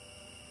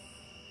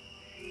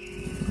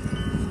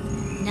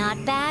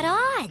 Not bad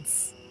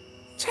odds.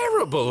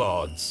 Terrible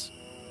odds.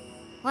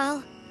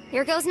 Well,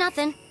 here goes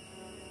nothing.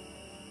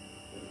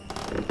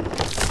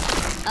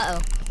 Uh-oh.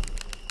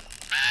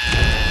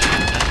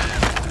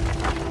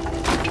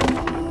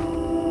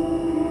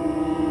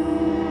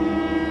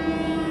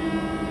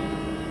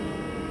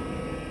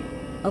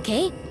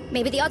 Okay,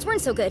 maybe the odds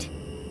weren't so good.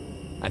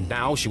 And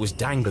now she was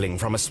dangling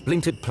from a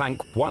splintered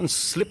plank, one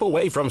slip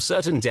away from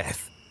certain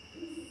death.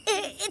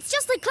 It's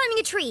just like climbing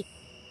a tree.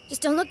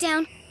 Just don't look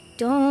down.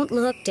 Don't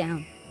look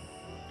down.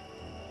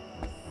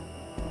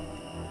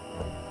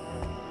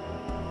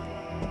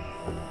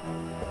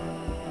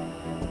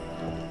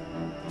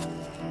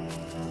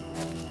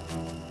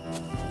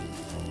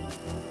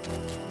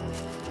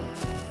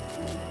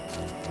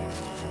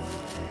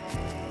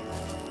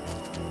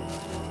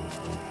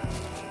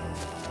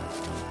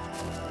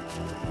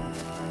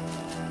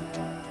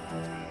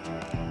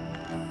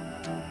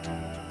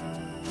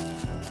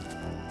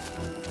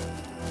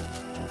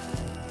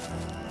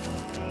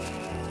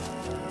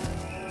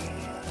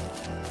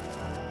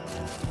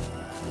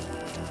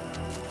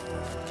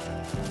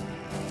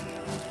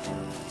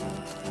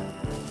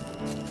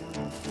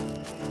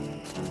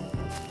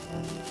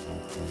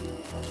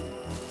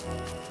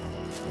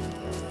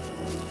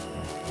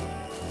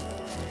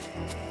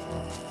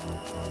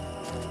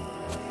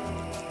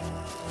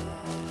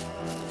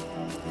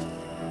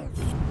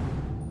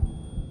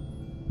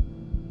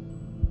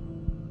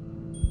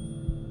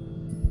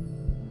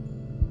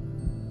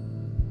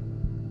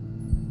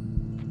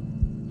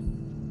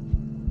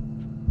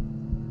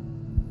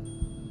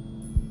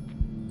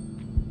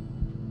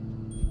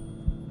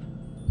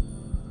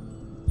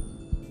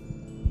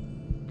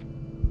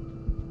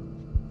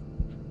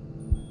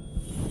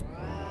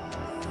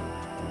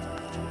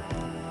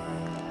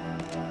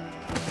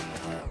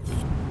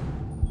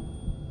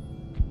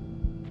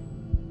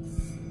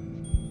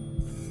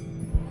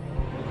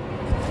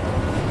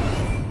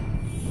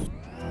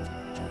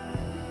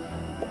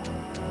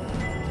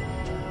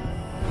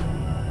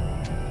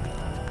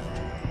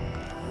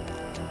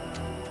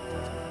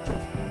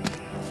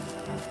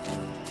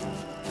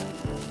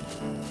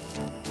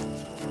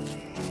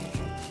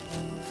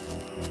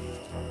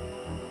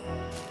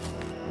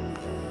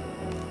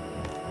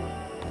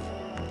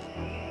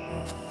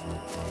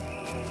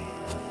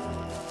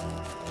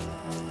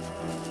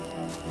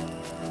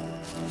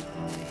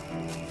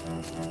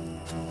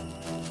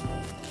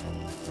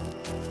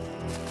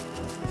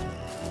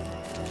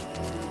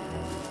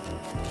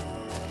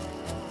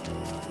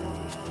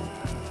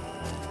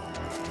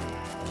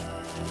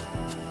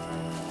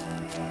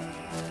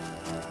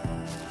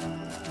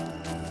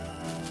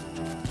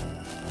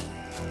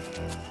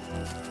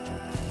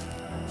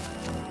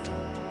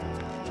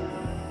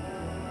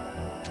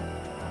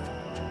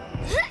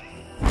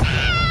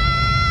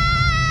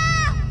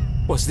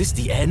 Was this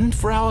the end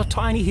for our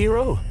tiny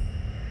hero?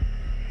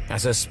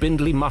 As her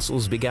spindly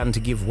muscles began to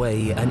give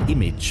way, an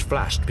image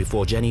flashed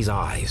before Jenny's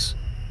eyes.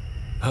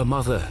 Her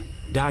mother,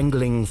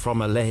 dangling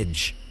from a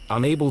ledge,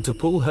 unable to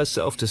pull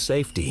herself to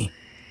safety.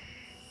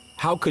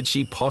 How could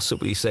she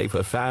possibly save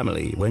her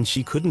family when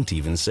she couldn't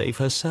even save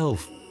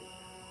herself?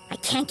 I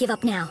can't give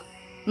up now.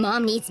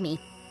 Mom needs me.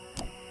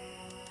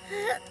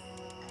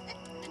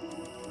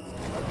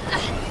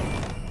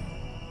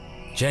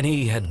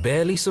 Jenny had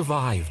barely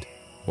survived.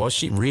 Was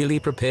she really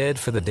prepared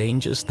for the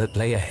dangers that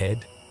lay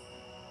ahead?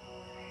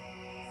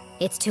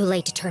 It's too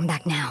late to turn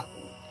back now.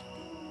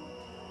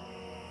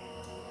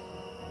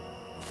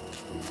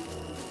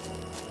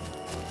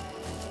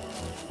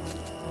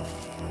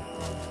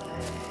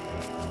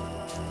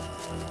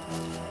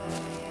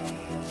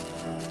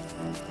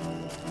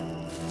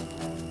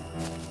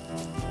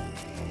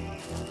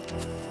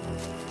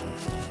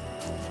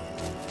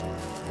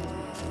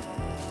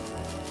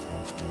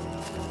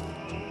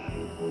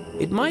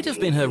 It might have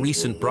been her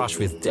recent brush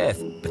with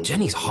death, but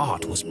Jenny's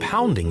heart was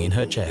pounding in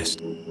her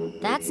chest.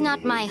 That's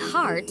not my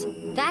heart.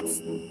 That's...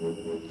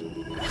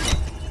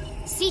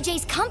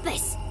 CJ's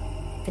compass!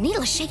 The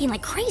needle is shaking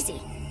like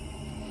crazy.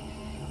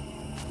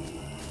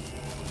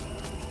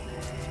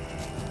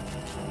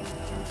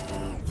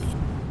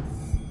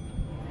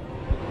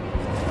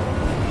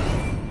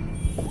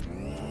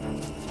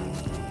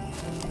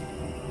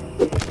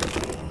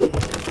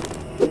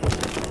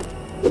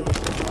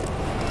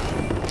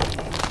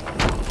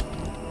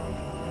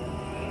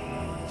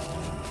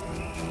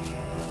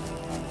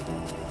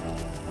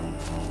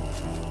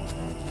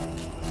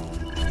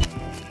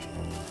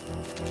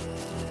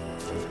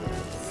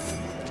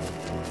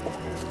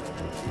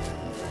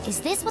 Is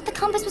this what the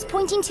compass was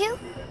pointing to?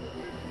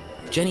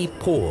 Jenny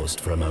paused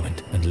for a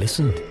moment and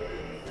listened.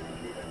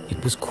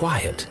 It was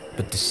quiet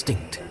but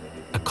distinct,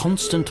 a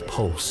constant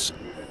pulse,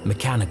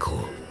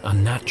 mechanical,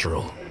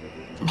 unnatural.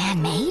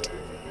 Man-made?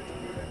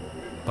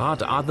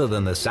 But other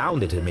than the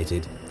sound it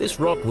emitted, this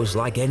rock was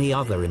like any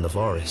other in the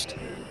forest.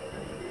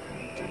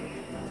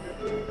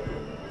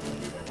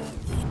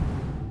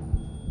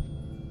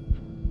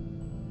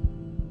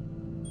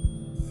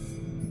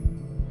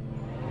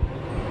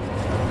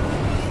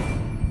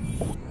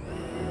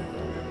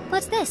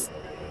 What's this?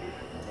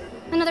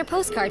 Another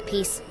postcard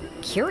piece.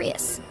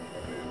 curious.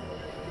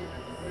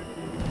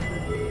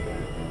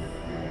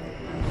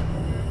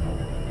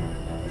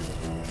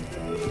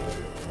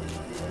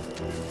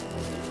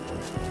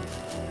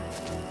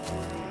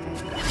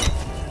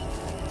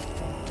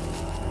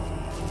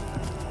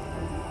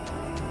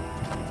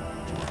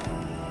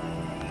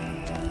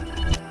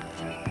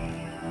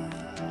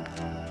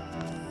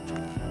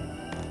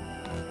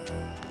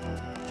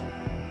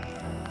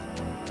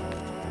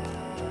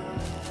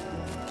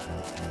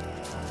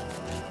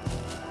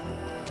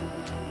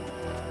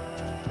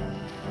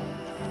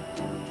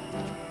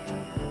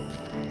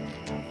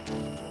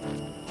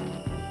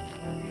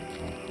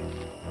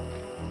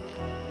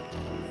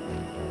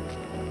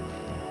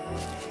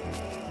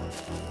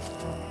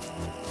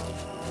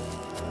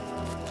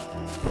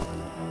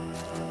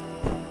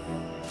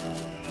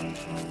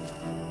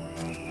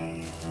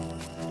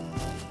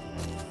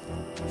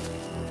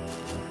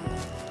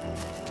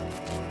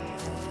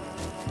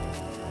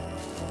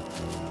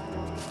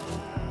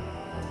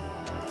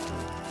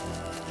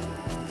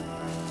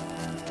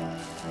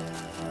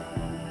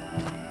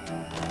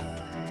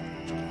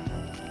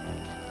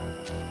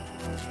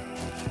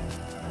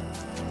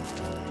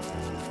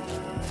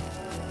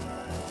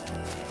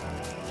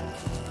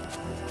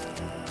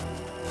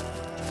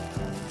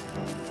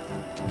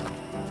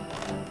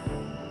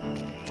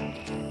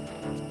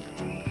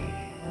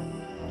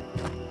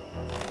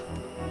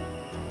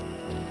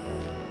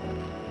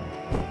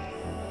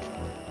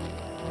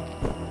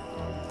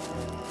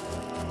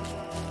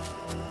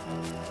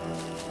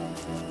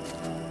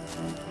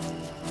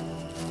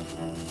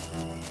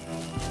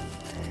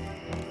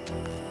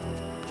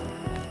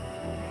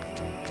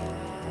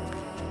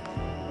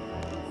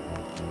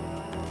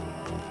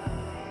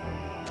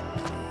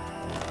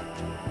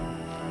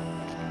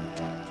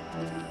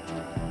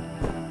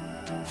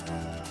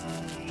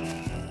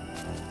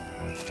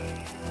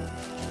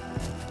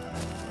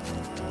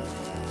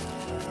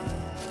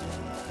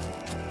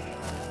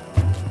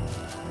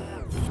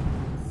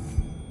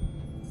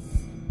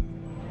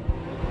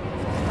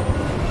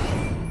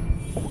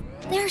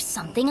 There's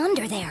something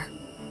under there.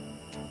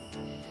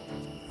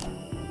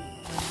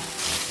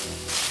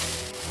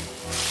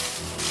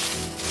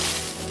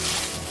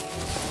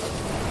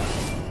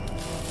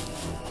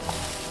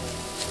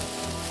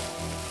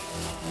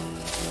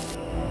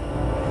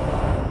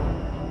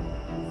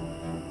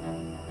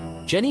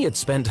 Jenny had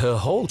spent her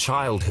whole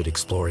childhood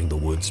exploring the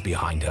woods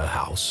behind her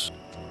house.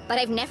 But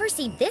I've never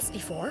seen this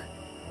before.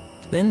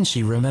 Then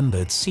she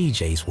remembered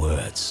CJ's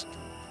words.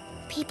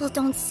 People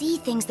don't see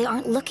things they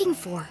aren't looking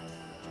for.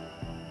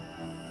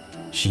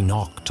 She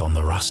knocked on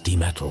the rusty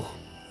metal.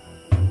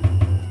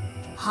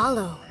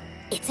 Hollow.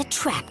 It's a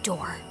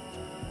trapdoor.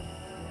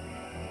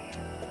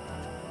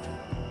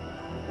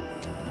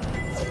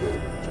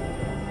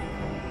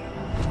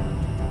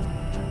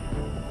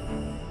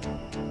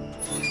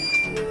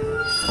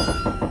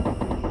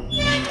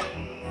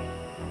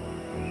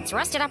 It's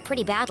rusted up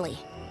pretty badly.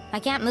 I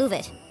can't move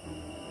it.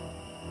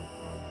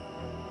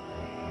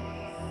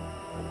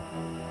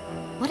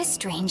 What a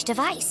strange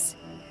device.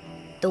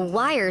 The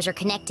wires are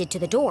connected to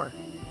the door.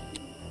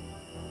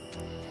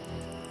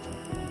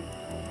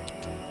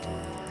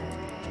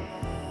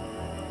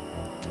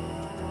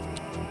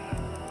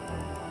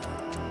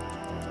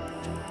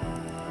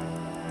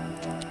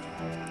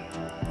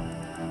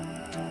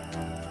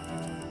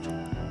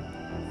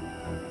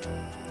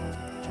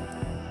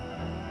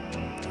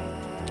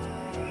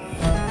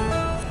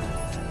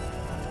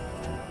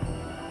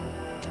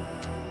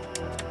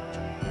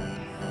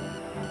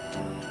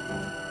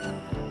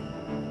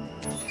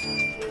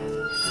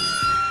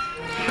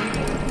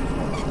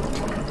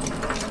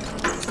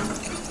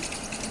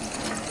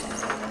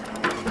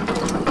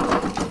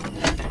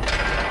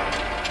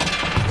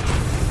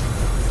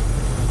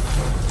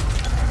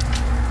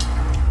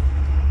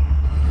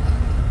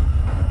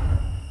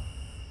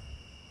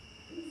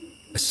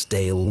 A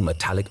stale,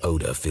 metallic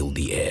odor filled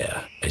the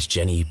air as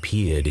Jenny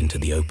peered into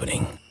the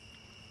opening.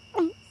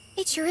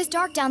 It sure is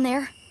dark down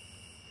there.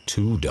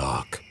 Too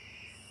dark.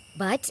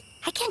 But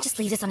I can't just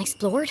leave this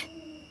unexplored.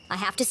 I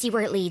have to see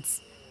where it leads.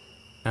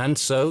 And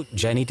so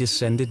Jenny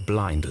descended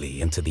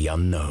blindly into the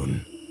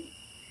unknown.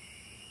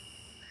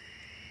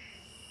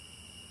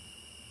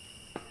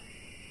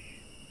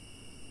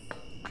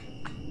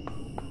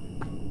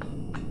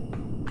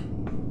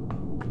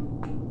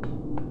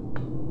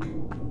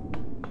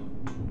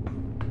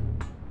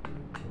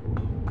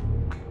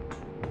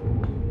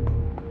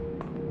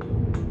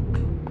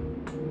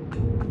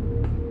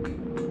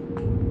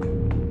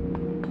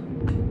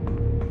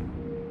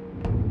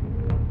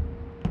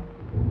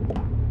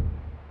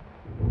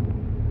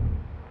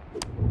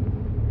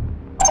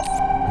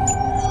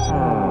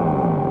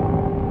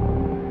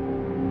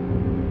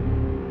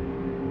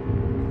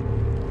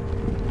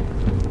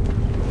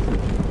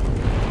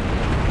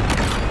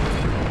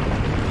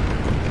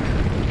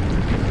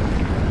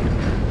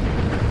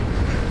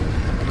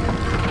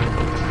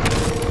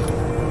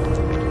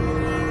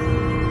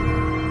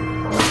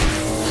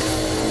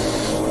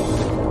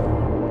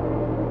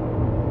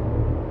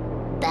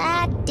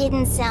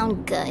 Didn't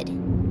sound good.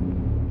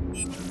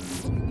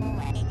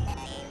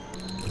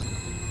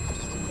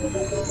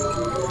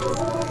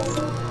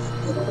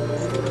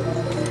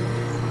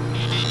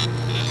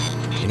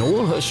 In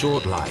all her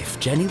short life,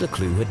 Jenny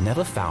LeClue had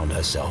never found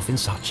herself in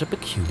such a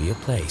peculiar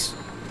place.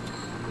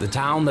 The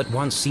town that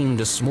once seemed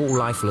a small,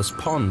 lifeless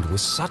pond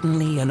was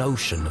suddenly an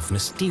ocean of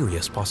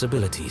mysterious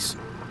possibilities.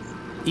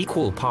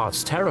 Equal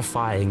parts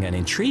terrifying and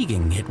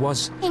intriguing, it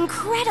was...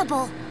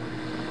 Incredible!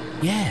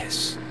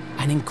 Yes,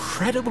 an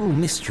incredible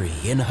mystery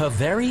in her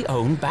very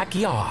own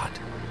backyard.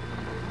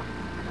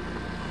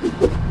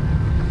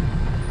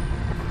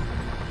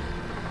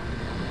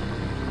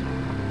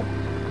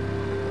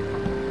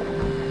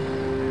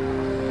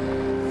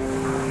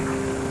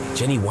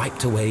 Jenny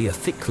wiped away a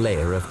thick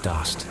layer of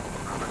dust.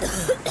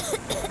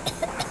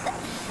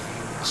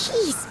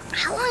 Jeez,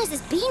 how long has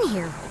this been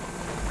here?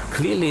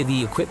 Clearly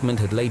the equipment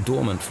had laid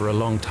dormant for a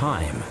long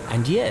time,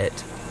 and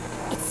yet...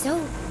 It's so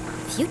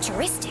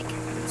futuristic.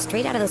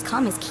 Straight out of those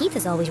comics Keith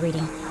is always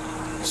reading.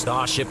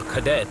 Starship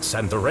cadets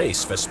and the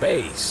race for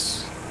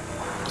space.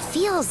 It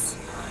feels...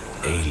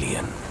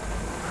 alien.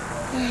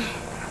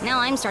 Now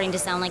I'm starting to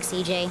sound like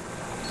CJ.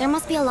 There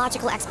must be a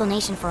logical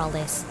explanation for all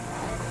this.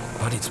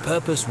 But its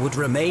purpose would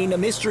remain a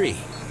mystery.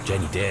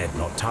 Jenny dared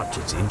not touch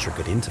its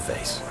intricate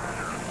interface.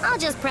 I'll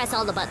just press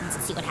all the buttons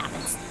and see what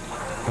happens.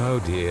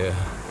 Oh dear.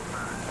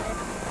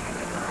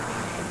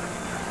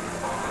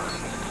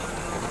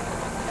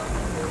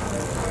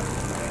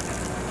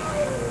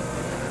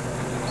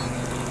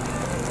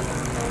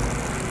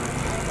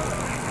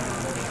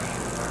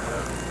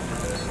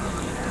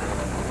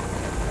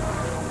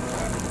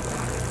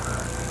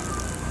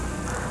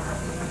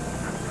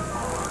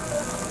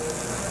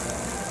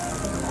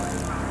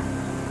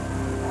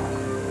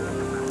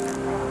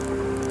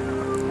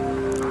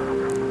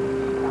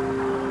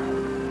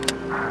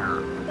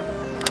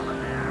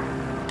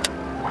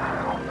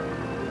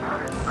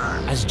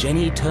 As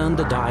Jenny turned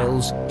the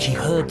dials, she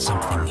heard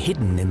something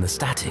hidden in the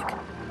static.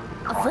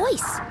 A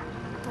voice?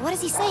 But what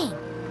is he saying?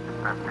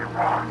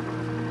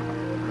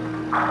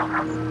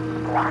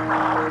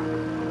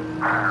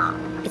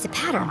 It's a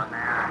pattern.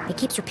 It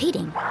keeps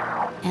repeating.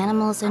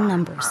 Animals and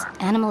numbers.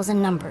 Animals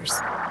and numbers.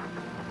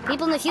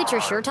 People in the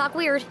future sure talk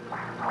weird.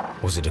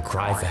 Was it a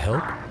cry for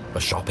help? A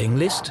shopping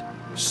list?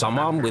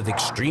 Someone with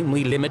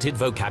extremely limited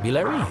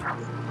vocabulary?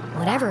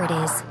 Whatever it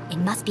is, it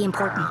must be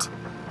important.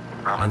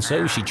 And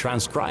so she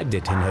transcribed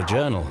it in her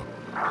journal.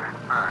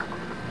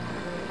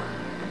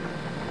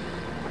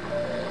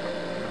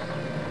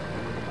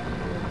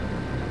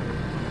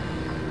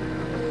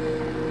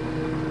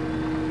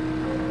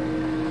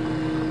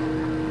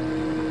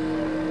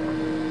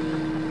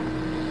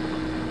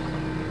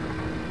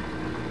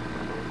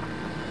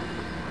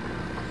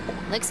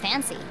 Looks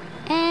fancy.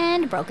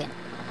 And broken.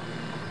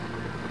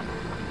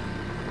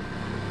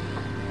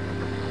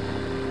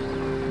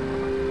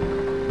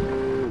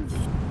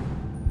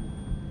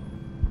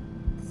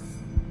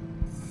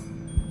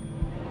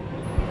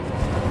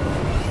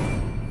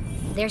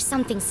 There's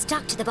something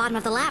stuck to the bottom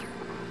of the ladder.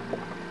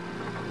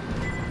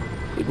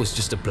 It was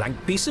just a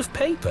blank piece of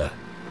paper.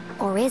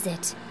 Or is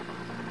it?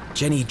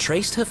 Jenny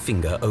traced her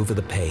finger over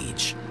the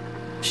page.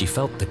 She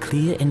felt the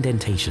clear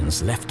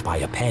indentations left by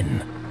a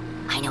pen.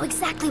 I know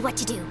exactly what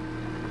to do.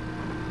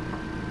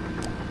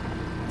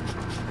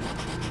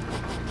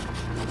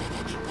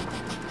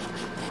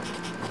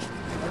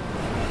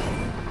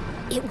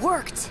 It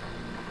worked.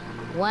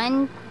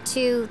 1,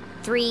 2,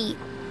 3,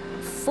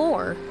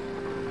 4.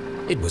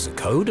 It was a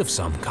code of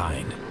some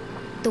kind.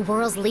 The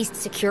world's least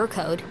secure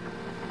code.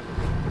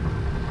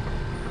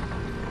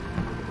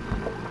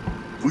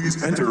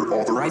 Please enter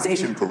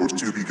authorization code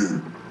to begin.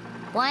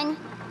 1,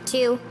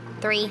 2,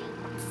 3,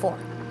 4.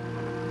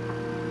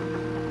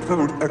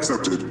 Code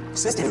accepted.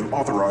 System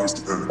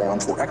authorized and on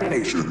for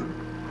activation.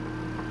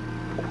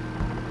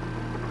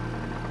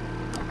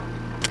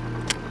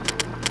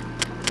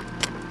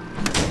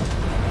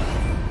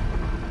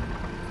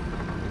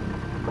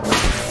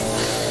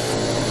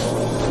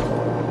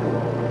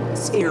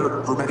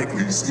 Sphere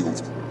hermetically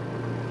sealed.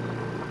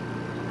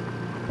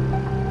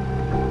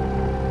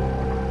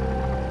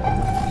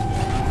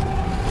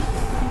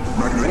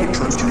 Magnetic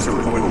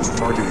transducer coils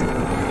targeting.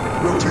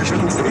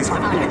 Rotation phase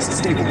harmonics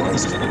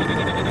stabilized.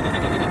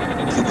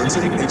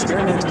 Commencing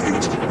experiment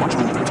H,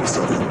 module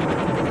 37.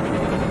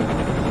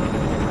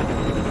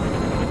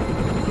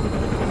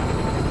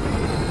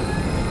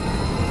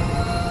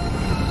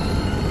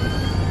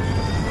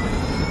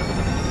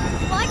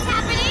 What's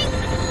happening?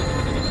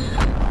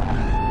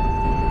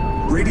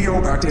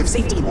 Radioactive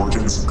safety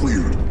margins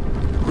cleared.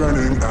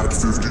 Running at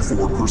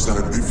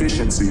 54%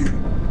 efficiency.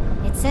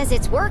 It says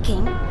it's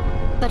working,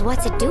 but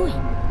what's it doing?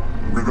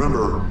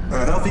 Remember,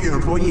 a healthy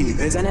employee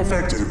is an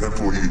effective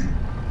employee.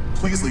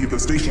 Please leave the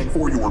station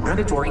for your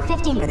mandatory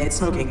 15-minute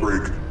smoking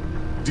break.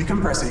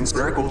 Decompressing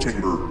spherical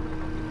chamber.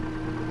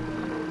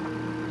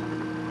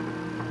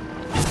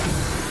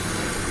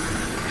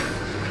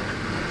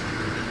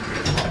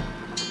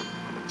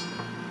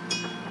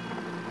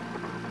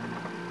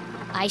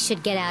 I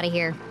should get out of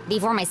here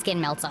before my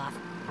skin melts off.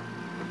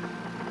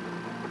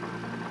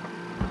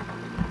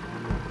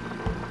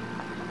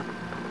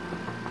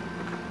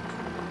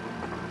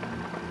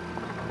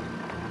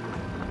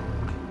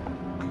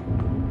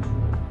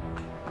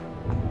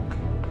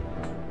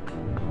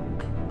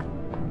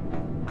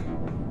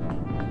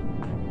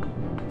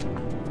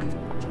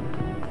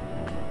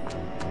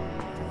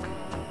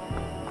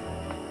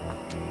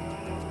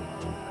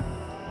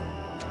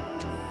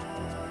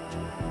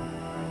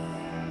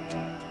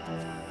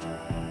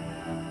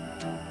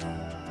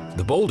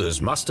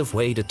 boulders must have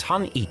weighed a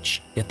ton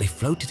each, yet they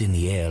floated in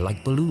the air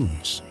like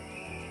balloons.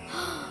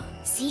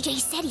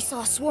 CJ said he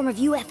saw a swarm of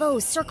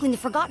UFOs circling the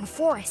Forgotten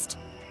Forest.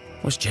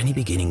 Was Jenny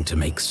beginning to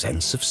make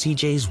sense of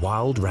CJ's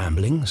wild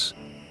ramblings?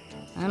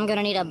 I'm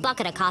gonna need a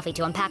bucket of coffee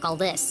to unpack all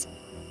this.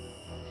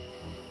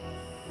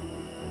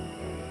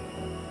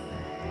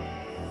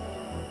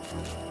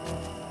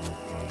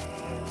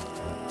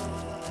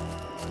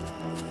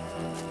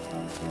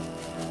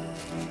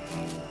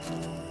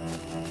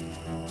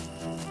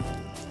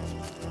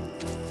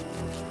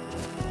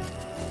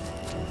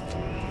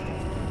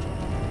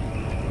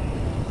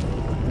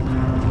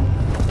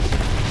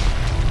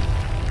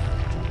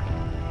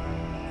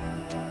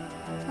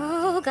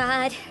 Oh,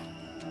 God.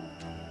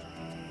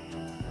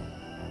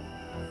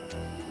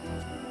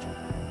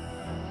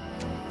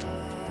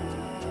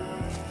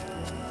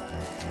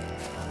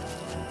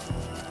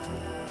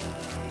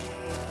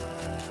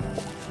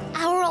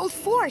 Our old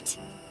fort!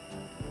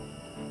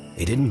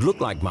 It didn't look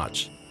like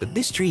much, but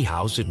this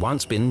treehouse had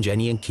once been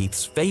Jenny and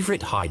Keith's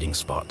favorite hiding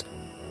spot.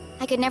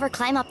 I could never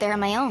climb up there on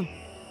my own.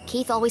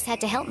 Keith always had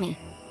to help me.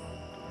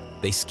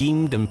 They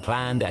schemed and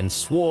planned and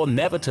swore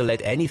never to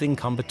let anything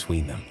come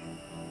between them.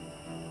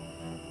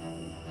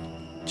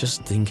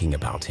 Just thinking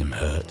about him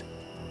hurt.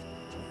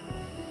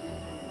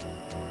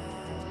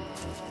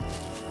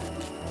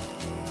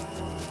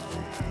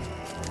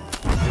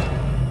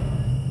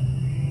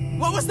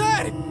 What was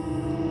that?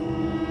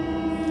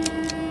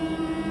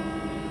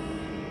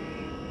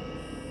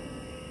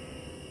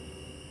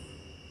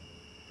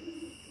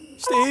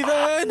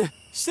 Steven!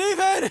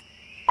 Steven!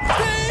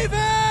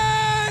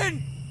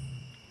 Steven!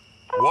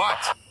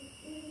 What?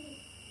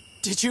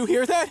 Did you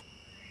hear that?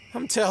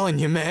 I'm telling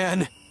you,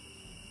 man.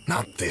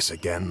 Not this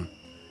again.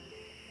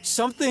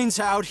 Something's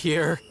out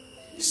here.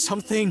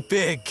 Something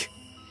big.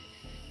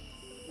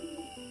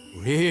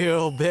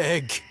 Real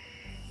big.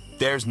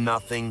 There's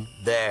nothing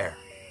there.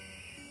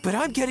 But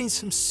I'm getting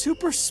some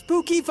super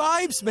spooky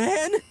vibes,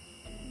 man.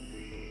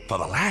 For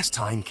the last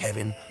time,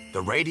 Kevin,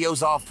 the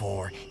radio's off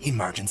for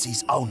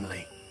emergencies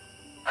only.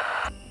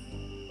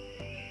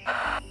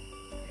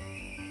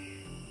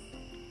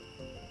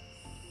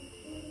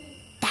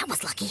 That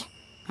was lucky.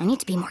 I need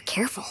to be more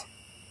careful.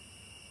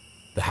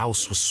 The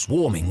house was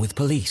swarming with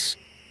police,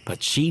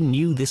 but she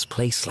knew this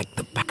place like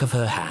the back of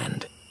her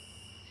hand.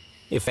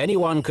 If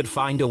anyone could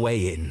find a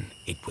way in,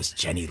 it was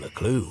Jenny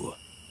LeClue.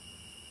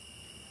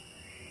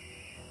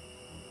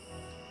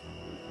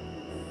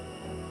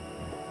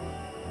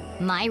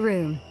 My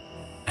room.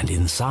 And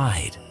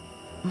inside,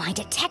 My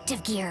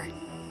detective gear.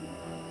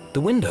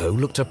 the window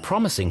looked a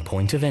promising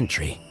point of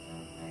entry.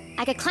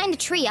 I could climb the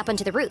tree up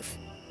onto the roof.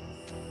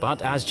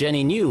 But as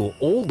Jenny knew,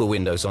 all the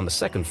windows on the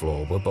second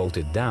floor were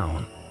bolted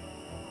down.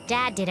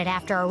 Dad did it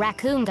after a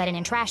raccoon got in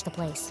and trashed the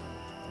place.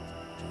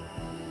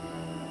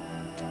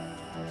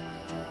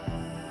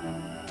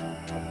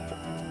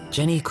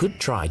 Jenny could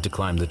try to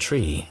climb the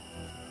tree.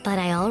 But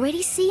I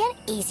already see an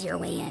easier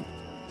way in.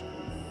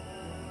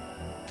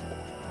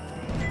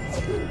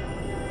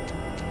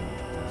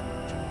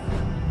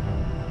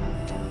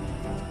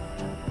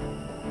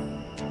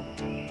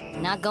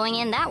 Not going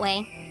in that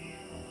way.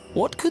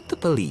 What could the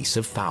police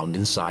have found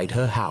inside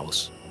her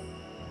house?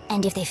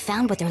 And if they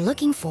found what they're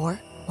looking for,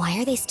 why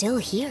are they still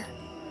here?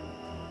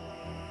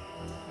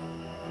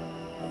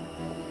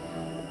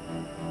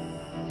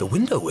 The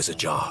window was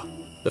ajar,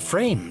 the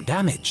frame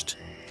damaged.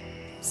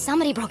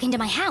 Somebody broke into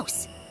my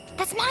house.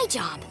 That's my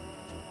job.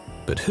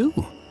 But who?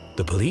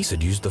 The police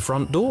had used the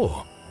front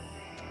door.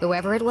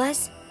 Whoever it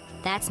was,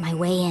 that's my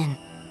way in.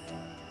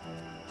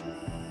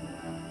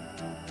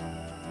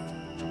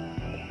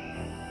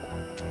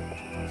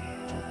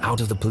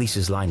 Out of the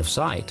police's line of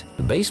sight,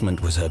 the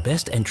basement was her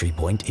best entry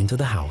point into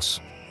the house.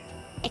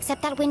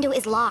 Except that window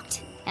is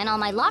locked, and all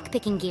my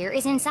lockpicking gear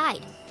is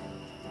inside.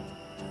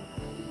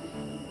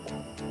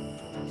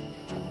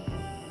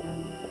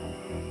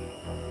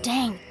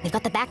 Dang, they've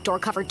got the back door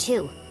covered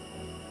too.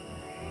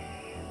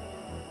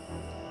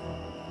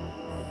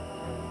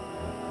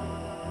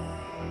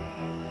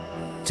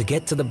 To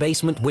get to the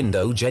basement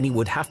window, Jenny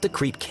would have to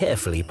creep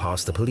carefully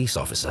past the police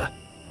officer.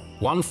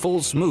 One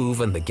false move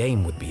and the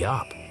game would be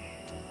up.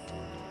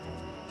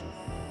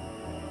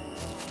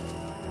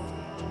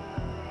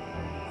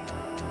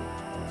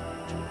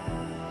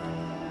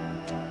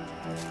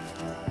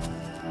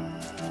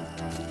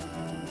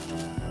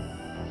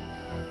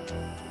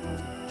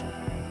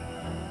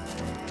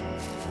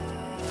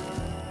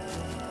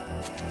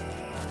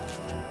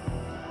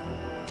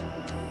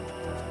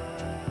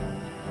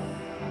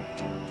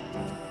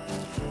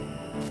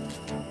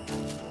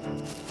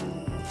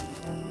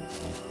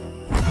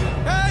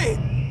 Hey!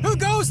 Who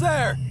goes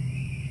there?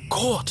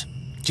 Caught!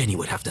 Jenny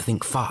would have to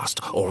think fast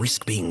or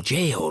risk being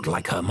jailed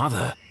like her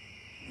mother.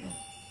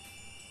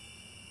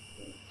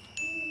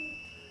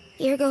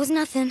 Here goes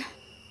nothing.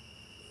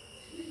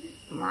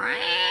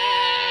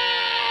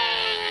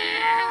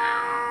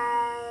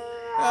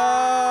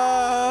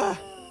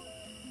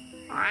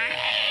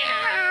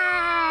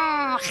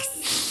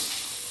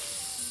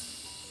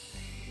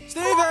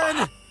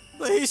 Steven!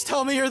 Please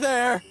tell me you're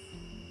there.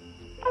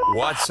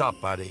 What's up,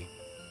 buddy?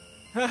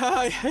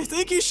 I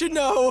think you should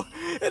know,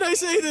 and I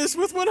say this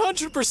with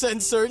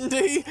 100%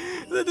 certainty,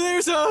 that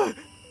there's a...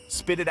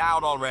 Spit it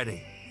out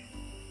already.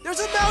 There's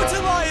a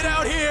mountain lion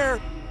out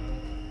here!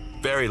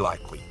 Very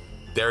likely.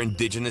 They're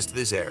indigenous to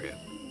this area.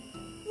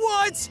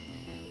 What?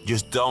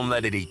 Just don't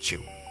let it eat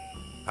you.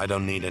 I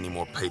don't need any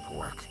more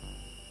paperwork.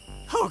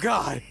 Oh,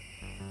 God.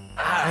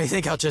 I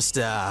think I'll just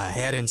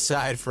head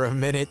inside for a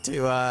minute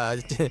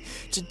to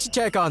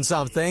check on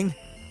something.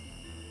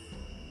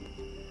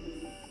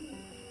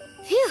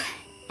 Phew,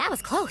 that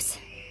was close.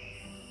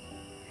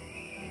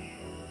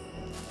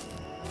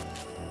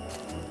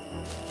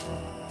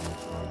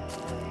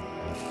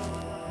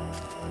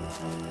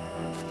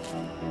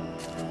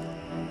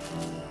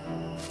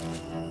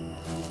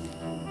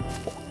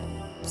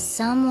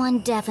 Someone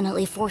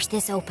definitely forced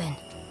this open.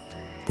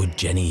 Would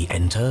Jenny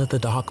enter the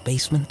dark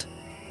basement?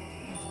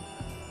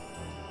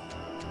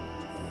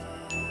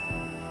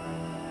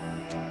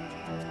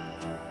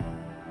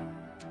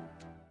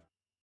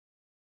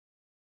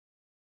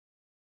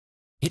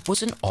 It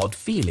was an odd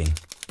feeling,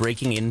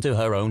 breaking into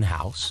her own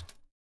house.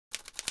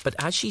 But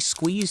as she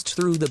squeezed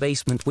through the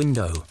basement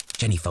window,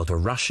 Jenny felt a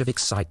rush of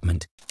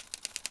excitement.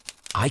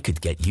 I could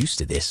get used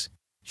to this,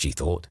 she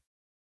thought.